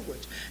our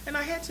language. And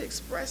I had to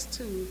express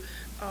to,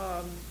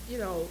 you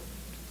know,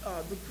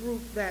 the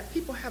group that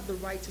people have the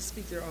right to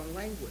speak their own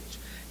language,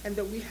 and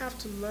that we have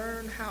to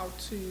learn how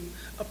to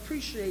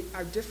appreciate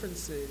our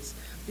differences,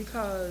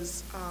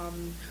 because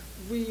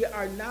we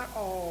are not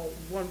all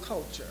one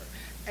culture.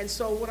 And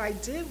so what I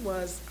did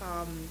was,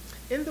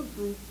 in the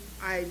group,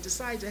 I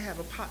decided to have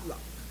a potluck.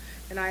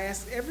 And I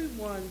asked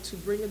everyone to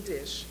bring a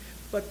dish,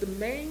 but the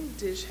main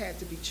dish had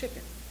to be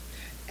chicken.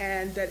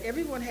 And that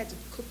everyone had to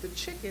cook the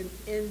chicken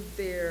in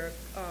their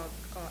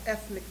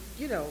ethnic,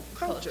 you know,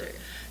 culture.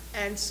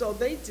 And so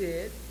they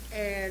did.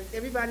 And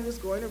everybody was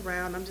going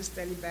around. I'm just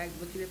standing back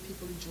looking at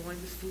people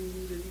enjoying the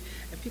food,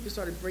 and people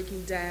started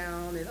breaking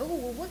down, and, oh,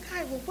 well, what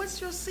kind, well,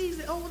 what's your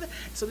season? Oh,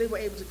 so they were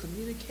able to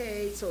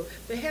communicate. So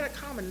they had a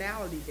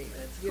commonality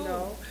there, you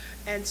know.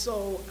 And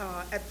so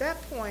at that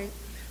point,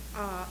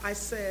 I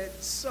said,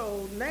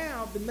 so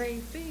now the main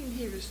theme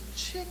here is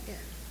chicken,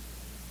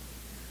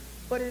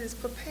 but it is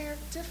prepared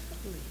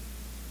differently,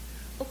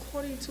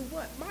 according to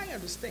what? My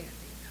understanding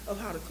of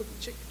how to cook a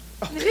chicken.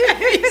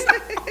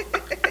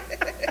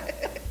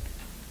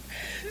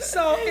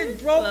 So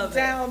it broke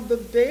down the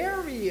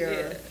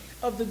barrier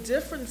of the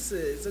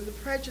differences and the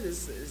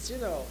prejudices, you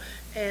know,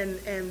 and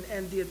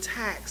the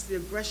attacks, the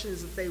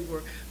aggressions that they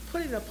were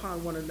putting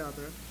upon one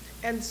another.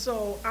 And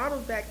so out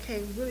of that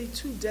came really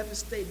two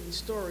devastating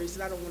stories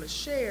that I don't want to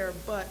share,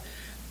 but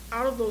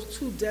out of those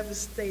two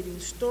devastating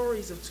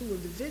stories of two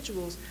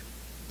individuals,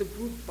 the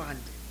group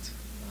bonded.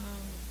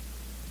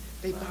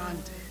 They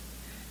bonded.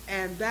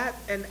 And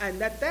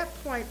at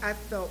that point, I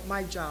felt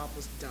my job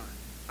was done.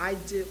 I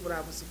did what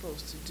I was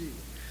supposed to do.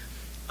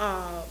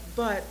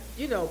 But,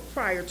 you know,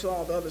 prior to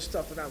all the other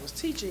stuff that I was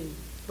teaching,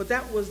 but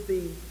that was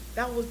the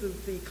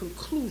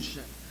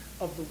conclusion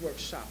of the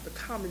workshop, the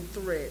common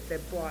thread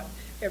that brought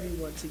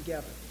everyone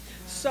together.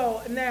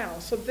 So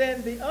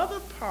then the other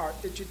part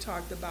that you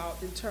talked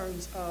about in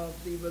terms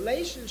of the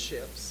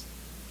relationships,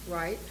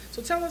 right?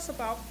 So tell us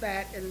about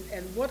that,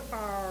 and what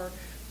are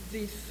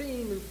the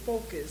theme and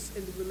focus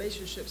in the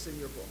relationships in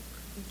your book?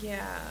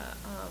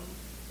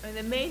 And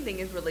the main thing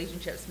is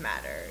relationships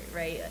matter,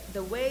 right?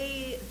 The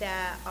way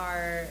that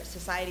our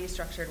society is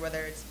structured,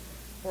 whether it's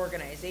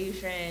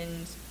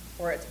organizations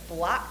or it's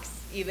blocks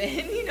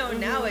even, you know,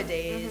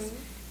 nowadays,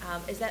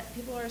 is that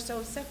people are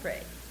so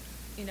separate.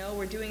 You know,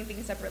 we're doing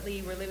things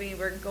separately,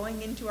 we're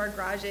going into our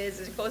garages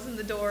and closing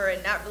the door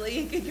and not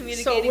really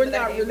communicating. So we're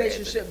not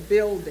relationship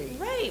building.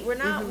 Right, we're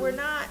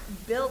not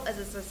built as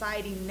a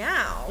society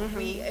now.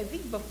 I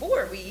think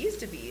before we used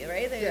to be,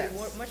 right? There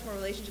were much more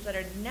relationships that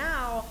are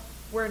now.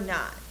 we're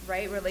not,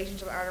 right?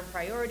 Relationships aren't a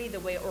priority. The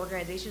way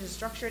organization is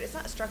structured, it's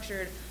not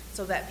structured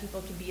so that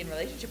people can be in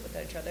relationship with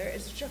each other.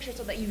 It's structured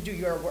so that you do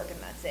your work and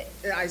that's it.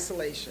 In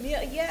isolation.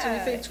 Yeah, yeah. So you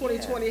think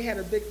 2020 had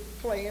a big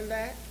play in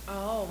that?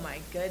 Oh my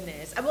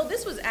goodness. Well,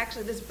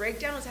 this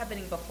breakdown was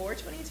happening before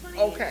 2020.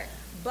 Okay.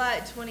 But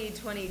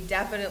 2020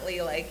 definitely,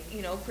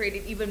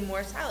 created even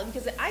more silence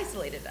because it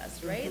isolated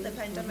us, right? Mm-hmm, The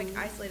pandemic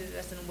isolated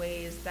us in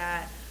ways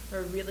that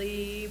were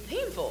really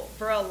painful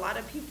for a lot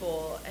of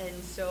people.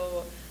 And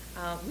so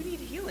we need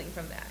healing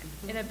from that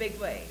in a big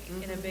way,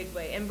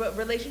 but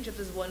relationships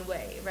is one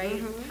way,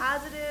 right?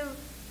 Positive,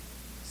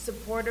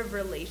 supportive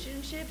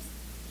relationships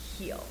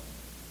heal.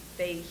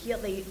 They heal.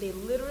 They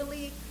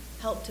literally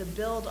help to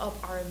build up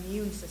our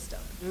immune system.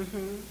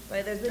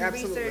 Right? There's been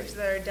research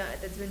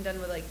that's been done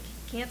with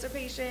cancer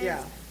patients.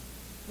 Yeah.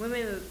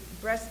 Women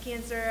with breast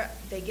cancer,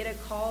 they get a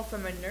call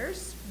from a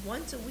nurse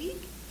once a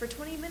week for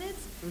 20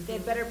 minutes. They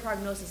had better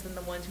prognosis than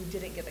the ones who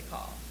didn't get the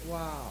call.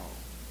 Wow.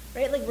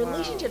 Right?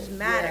 Relationships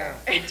matter.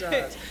 Yeah, it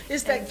does.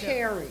 It's that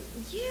caring.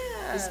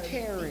 Yeah. It's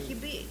caring. You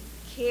be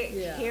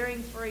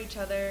caring for each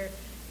other.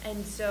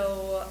 And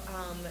so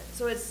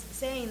so it's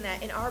saying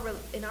that in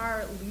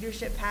our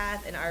leadership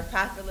path, in our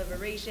path for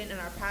liberation, in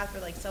our path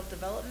for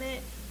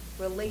self-development,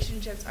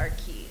 relationships are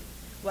key.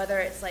 Whether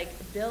it's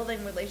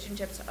building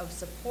relationships of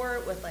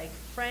support with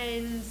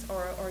friends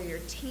or your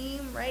team,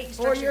 right?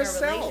 Or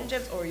yourself.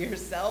 Relationships or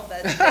yourself.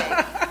 That's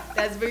big.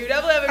 That's big. You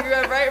definitely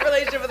have a right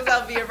relationship with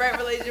yourself, be a right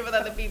relationship with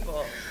other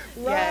people.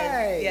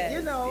 Right.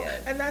 Yes,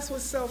 yes. And that's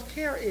what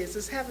self-care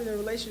is having a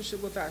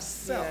relationship with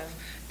ourselves.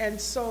 Yeah.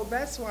 And so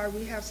that's why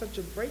we have such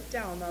a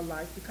breakdown in our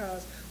life,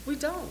 because we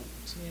don't.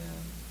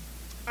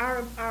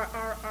 Yeah.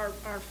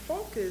 Our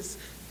focus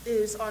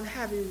is on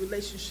having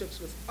relationships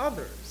with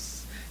others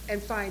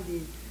and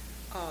finding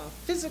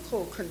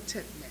physical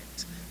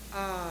contentment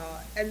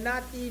and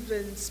not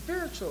even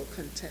spiritual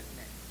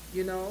contentment,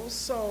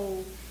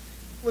 So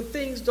when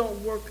things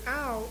don't work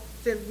out,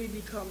 then we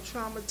become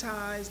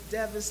traumatized,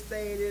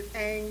 devastated,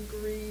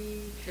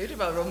 angry. You're talking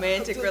about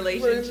romantic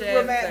relationships.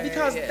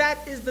 Because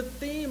that is the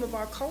theme of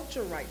our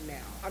culture right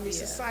now. I mean,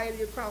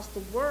 society across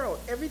the world,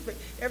 everything,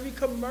 every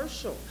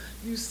commercial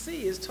you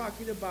see is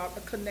talking about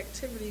a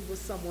connectivity with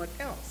someone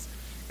else.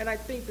 And I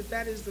think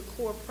that is the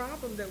core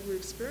problem that we're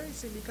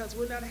experiencing, because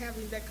we're not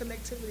having that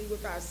connectivity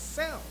with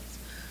ourselves.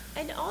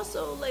 And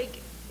also,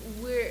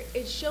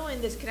 it's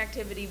showing this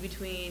connectivity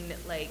between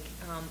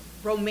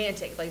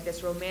romantic,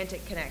 this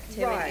romantic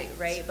connectivity,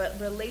 right? But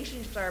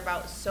relationships are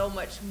about so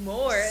much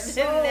more than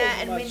that.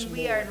 And when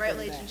we are in right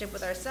relationship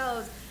with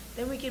ourselves,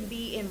 then we can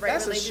be in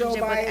right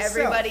relationship with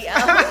everybody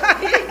else.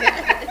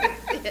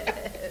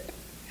 Yes.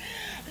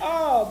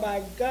 Oh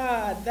my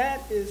God,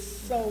 that is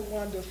so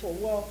wonderful.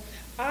 Well,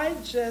 I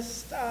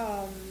just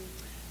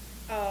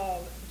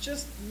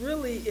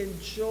really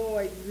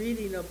enjoyed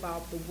reading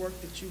about the work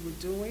that you were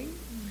doing.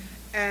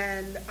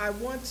 And I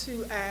want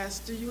to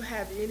ask, do you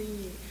have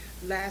any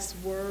last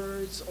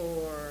words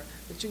or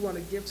that you want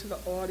to give to the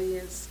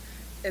audience?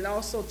 And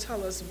also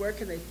tell us, where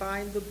can they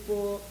find the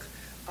book?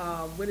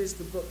 When is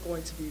the book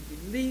going to be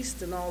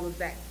released, and all of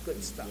that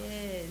good stuff?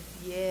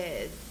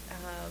 Yes.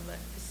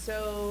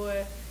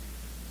 So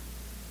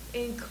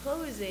in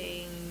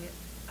closing,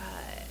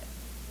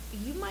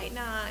 you might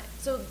not,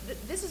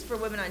 this is for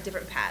women on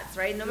different paths,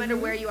 right? No matter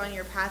where you are on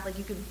your path,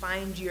 you can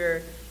find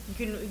you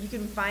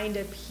can find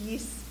a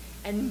piece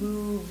and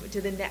move to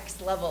the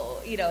next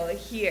level,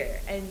 here.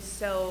 And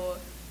so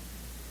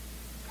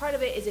part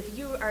of it is, if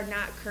you are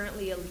not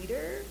currently a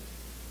leader,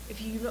 if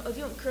you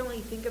don't currently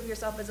think of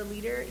yourself as a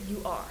leader,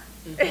 you are.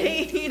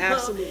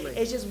 Absolutely.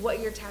 It's just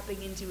what you're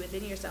tapping into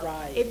within yourself.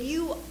 Right. If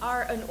you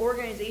are an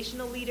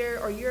organizational leader,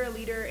 or you're a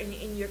leader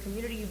in your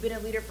community, you've been a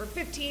leader for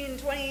 15,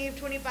 20,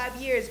 25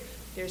 years,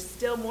 there's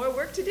still more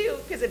work to do,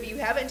 because if you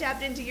haven't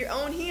tapped into your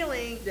own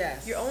healing,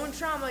 your own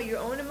trauma, your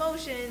own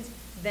emotions,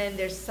 then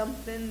there's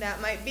something that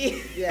might be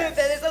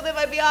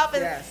off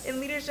in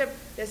leadership.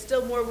 There's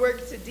still more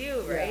work to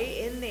do, right,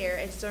 in there,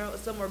 and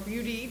still more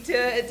beauty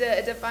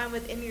to find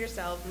within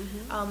yourself.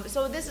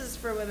 So this is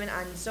for women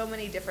on so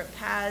many different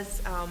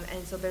paths,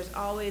 and so there's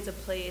always a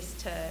place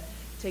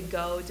to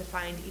go to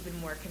find even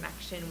more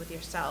connection with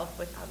yourself,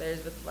 with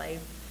others, with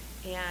life,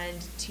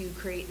 and to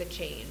create the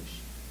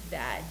change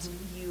that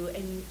you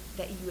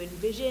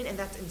envision and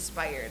that's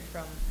inspired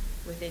from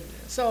within you.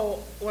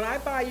 So when I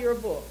buy your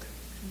book,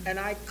 and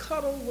I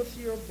cuddle with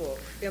your book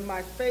in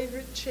my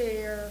favorite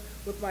chair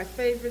with my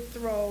favorite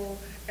throw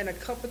and a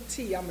cup of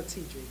tea. I'm a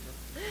tea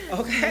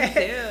drinker.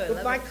 Okay?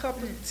 With my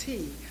cup of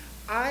tea,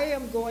 I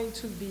am going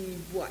to be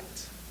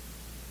what?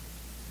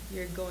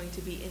 You're going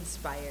to be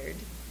inspired.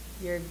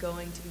 You're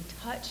going to be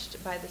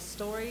touched by the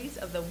stories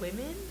of the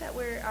women that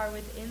are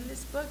within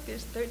this book.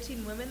 There's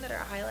 13 women that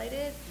are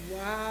highlighted.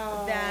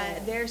 Wow.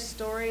 That their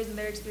stories and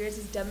their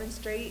experiences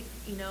demonstrate,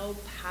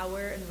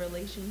 power and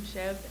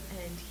relationship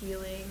and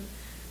healing.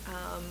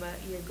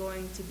 You're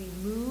going to be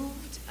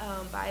moved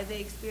by the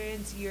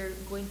experience. You're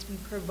going to be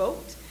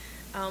provoked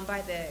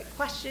by the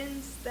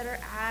questions that are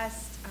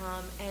asked,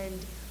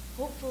 and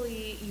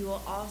hopefully you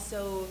will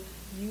also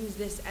use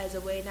this as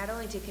a way not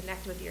only to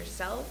connect with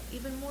yourself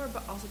even more,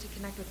 but also to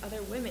connect with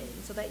other women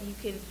so that you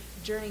can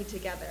journey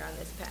together on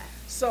this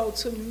path. So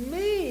to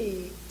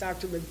me,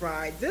 Dr.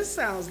 McBride, this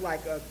sounds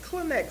like a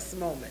Kleenex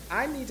moment.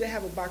 I need to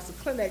have a box of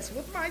Kleenex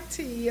with my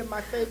tea and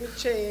my favorite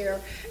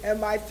chair and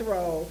my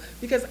throw,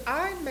 because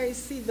I may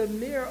see the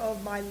mirror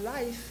of my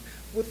life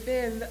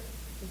within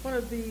one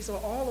of these or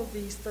all of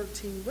these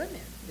 13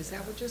 women. Is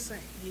that what you're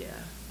saying? Yeah.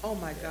 Oh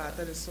my God,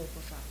 that is so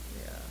profound.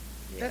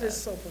 Yeah. That is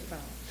so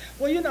profound.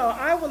 Well,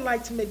 I would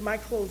like to make my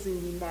closing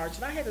remarks,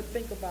 and I had to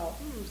think about,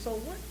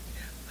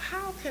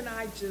 how can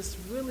I just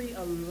really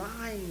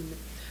align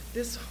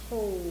this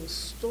whole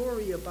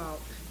story about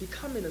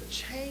becoming a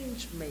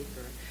change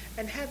maker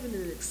and having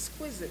an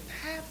exquisite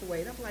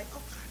pathway? And I'm like,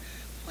 oh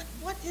God,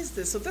 what is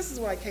this? So this is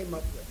what I came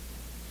up with.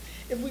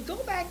 If we go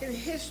back in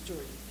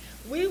history,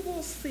 we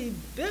will see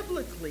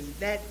biblically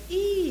that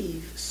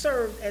Eve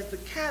served as the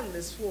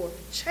catalyst for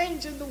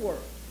changing the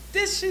world.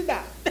 Did she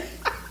not?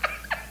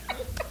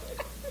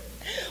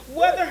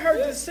 Whether her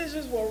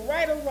decisions were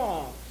right or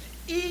wrong,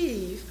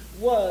 Eve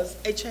was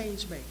a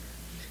change maker.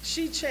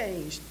 She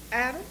changed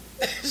Adam.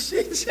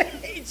 She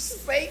changed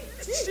Satan.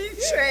 She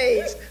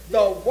changed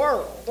the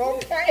world,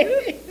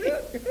 okay?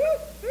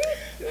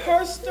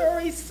 Her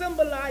story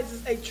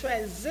symbolizes a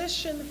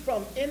transition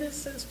from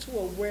innocence to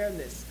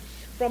awareness,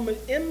 from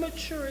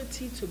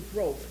immaturity to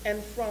growth,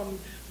 and from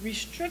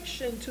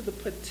restriction to the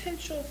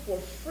potential for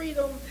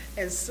freedom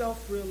and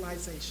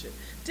self-realization.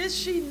 Did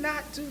she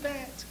not do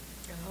that?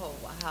 Oh,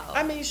 wow.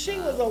 I mean, she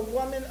was a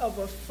woman of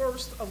a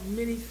first of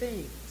many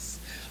things.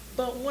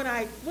 But when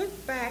I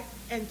went back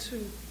and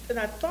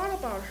I thought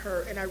about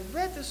her and I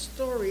read the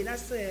story and I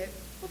said,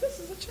 well, this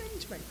is a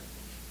change maker.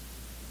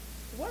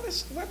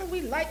 Whether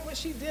we like what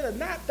she did or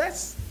not,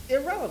 that's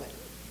irrelevant.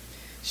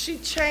 She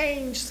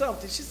changed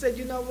something. She said,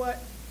 you know what?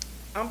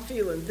 I'm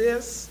feeling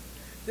this.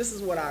 This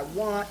is what I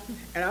want,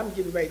 and I'm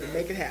getting ready to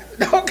make it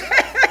happen.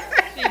 Okay?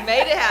 She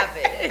made it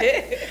happen.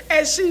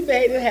 And she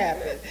made it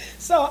happen.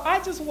 So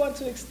I just want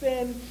to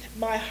extend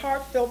my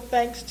heartfelt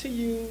thanks to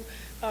you,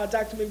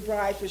 Dr.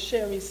 McBride, for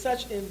sharing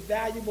such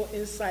invaluable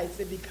insights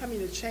in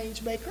becoming a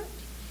change maker,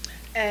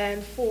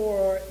 and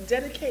for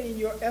dedicating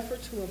your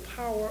effort to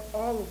empower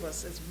all of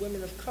us as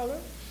women of color,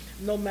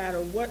 no matter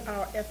what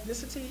our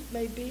ethnicity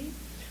may be,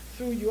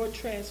 through your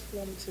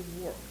transformative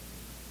work.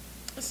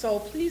 So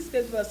please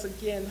give us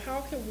again,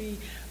 how can we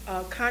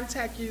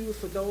contact you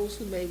for those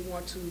who may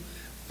want to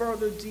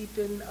further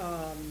deepen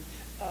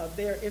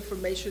their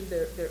information,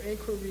 their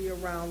inquiry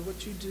around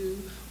what you do,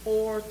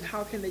 or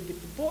how can they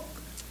get the book,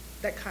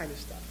 that kind of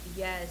stuff?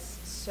 Yes,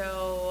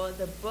 so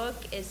the book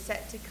is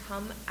set to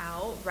come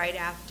out right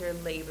after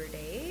Labor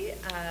Day,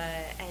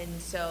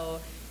 and so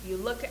you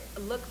look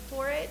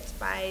for it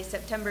by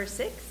September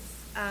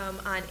 6th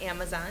on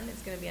Amazon.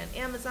 It's going to be on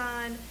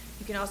Amazon.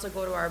 You can also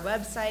go to our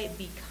website,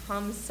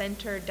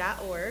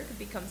 becomecenter.org.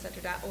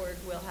 Becomecenter.org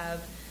will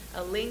have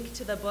a link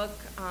to the book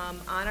on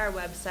our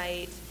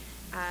website,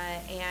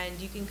 and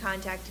you can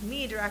contact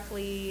me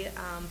directly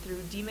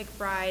through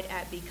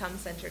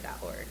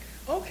dmcbride@becomecenter.org.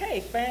 Okay,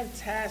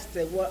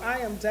 fantastic. Well, I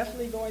am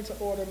definitely going to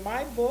order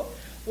my book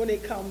when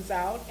it comes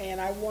out,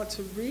 and I want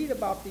to read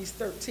about these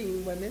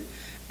 13 women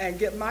and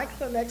get my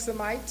Kleenex and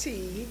my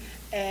tea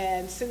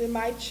and sit in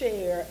my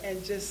chair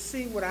and just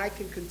see what I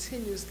can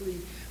continuously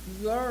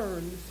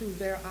learn through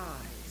their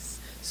eyes.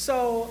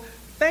 So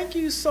thank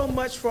you so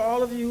much for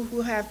all of you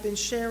who have been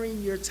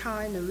sharing your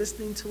time and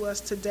listening to us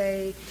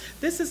today.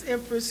 This is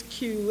Empress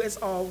Q, as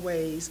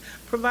always,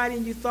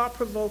 providing you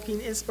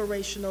thought-provoking,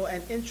 inspirational,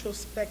 and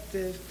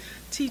introspective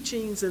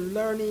teachings and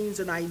learnings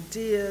and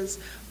ideas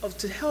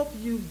to help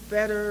you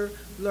better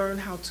learn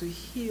how to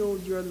heal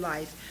your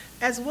life,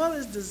 as well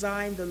as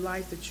design the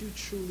life that you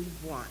truly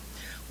want.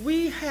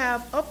 We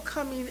have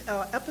upcoming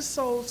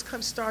episodes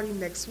starting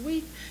next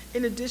week,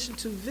 in addition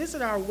to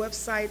visit our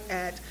website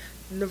at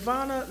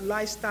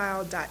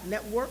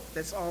nirvanalifestyle.network.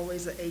 That's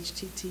always a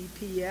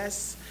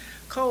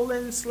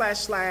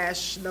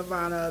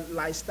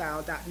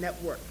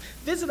https://nirvanalifestyle.network.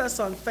 Visit us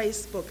on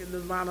Facebook at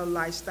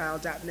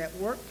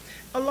nirvanalifestyle.network,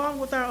 along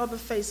with our other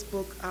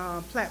Facebook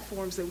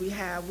platforms that we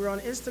have. We're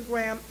on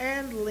Instagram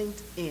and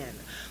LinkedIn.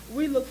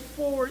 We look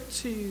forward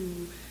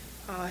to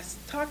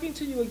talking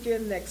to you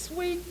again next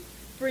week,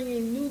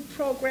 bringing new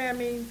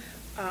programming.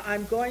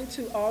 I'm going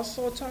to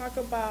also talk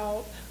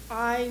about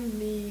I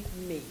Need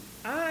Me.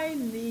 I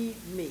need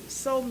me.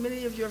 So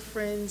many of your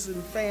friends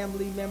and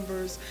family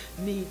members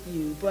need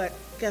you, but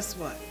guess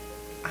what?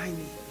 I need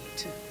me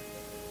too.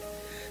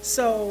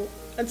 So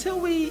until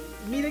we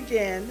meet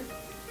again,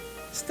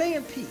 stay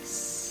in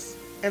peace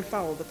and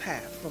follow the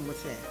path from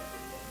within.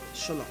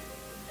 Shalom.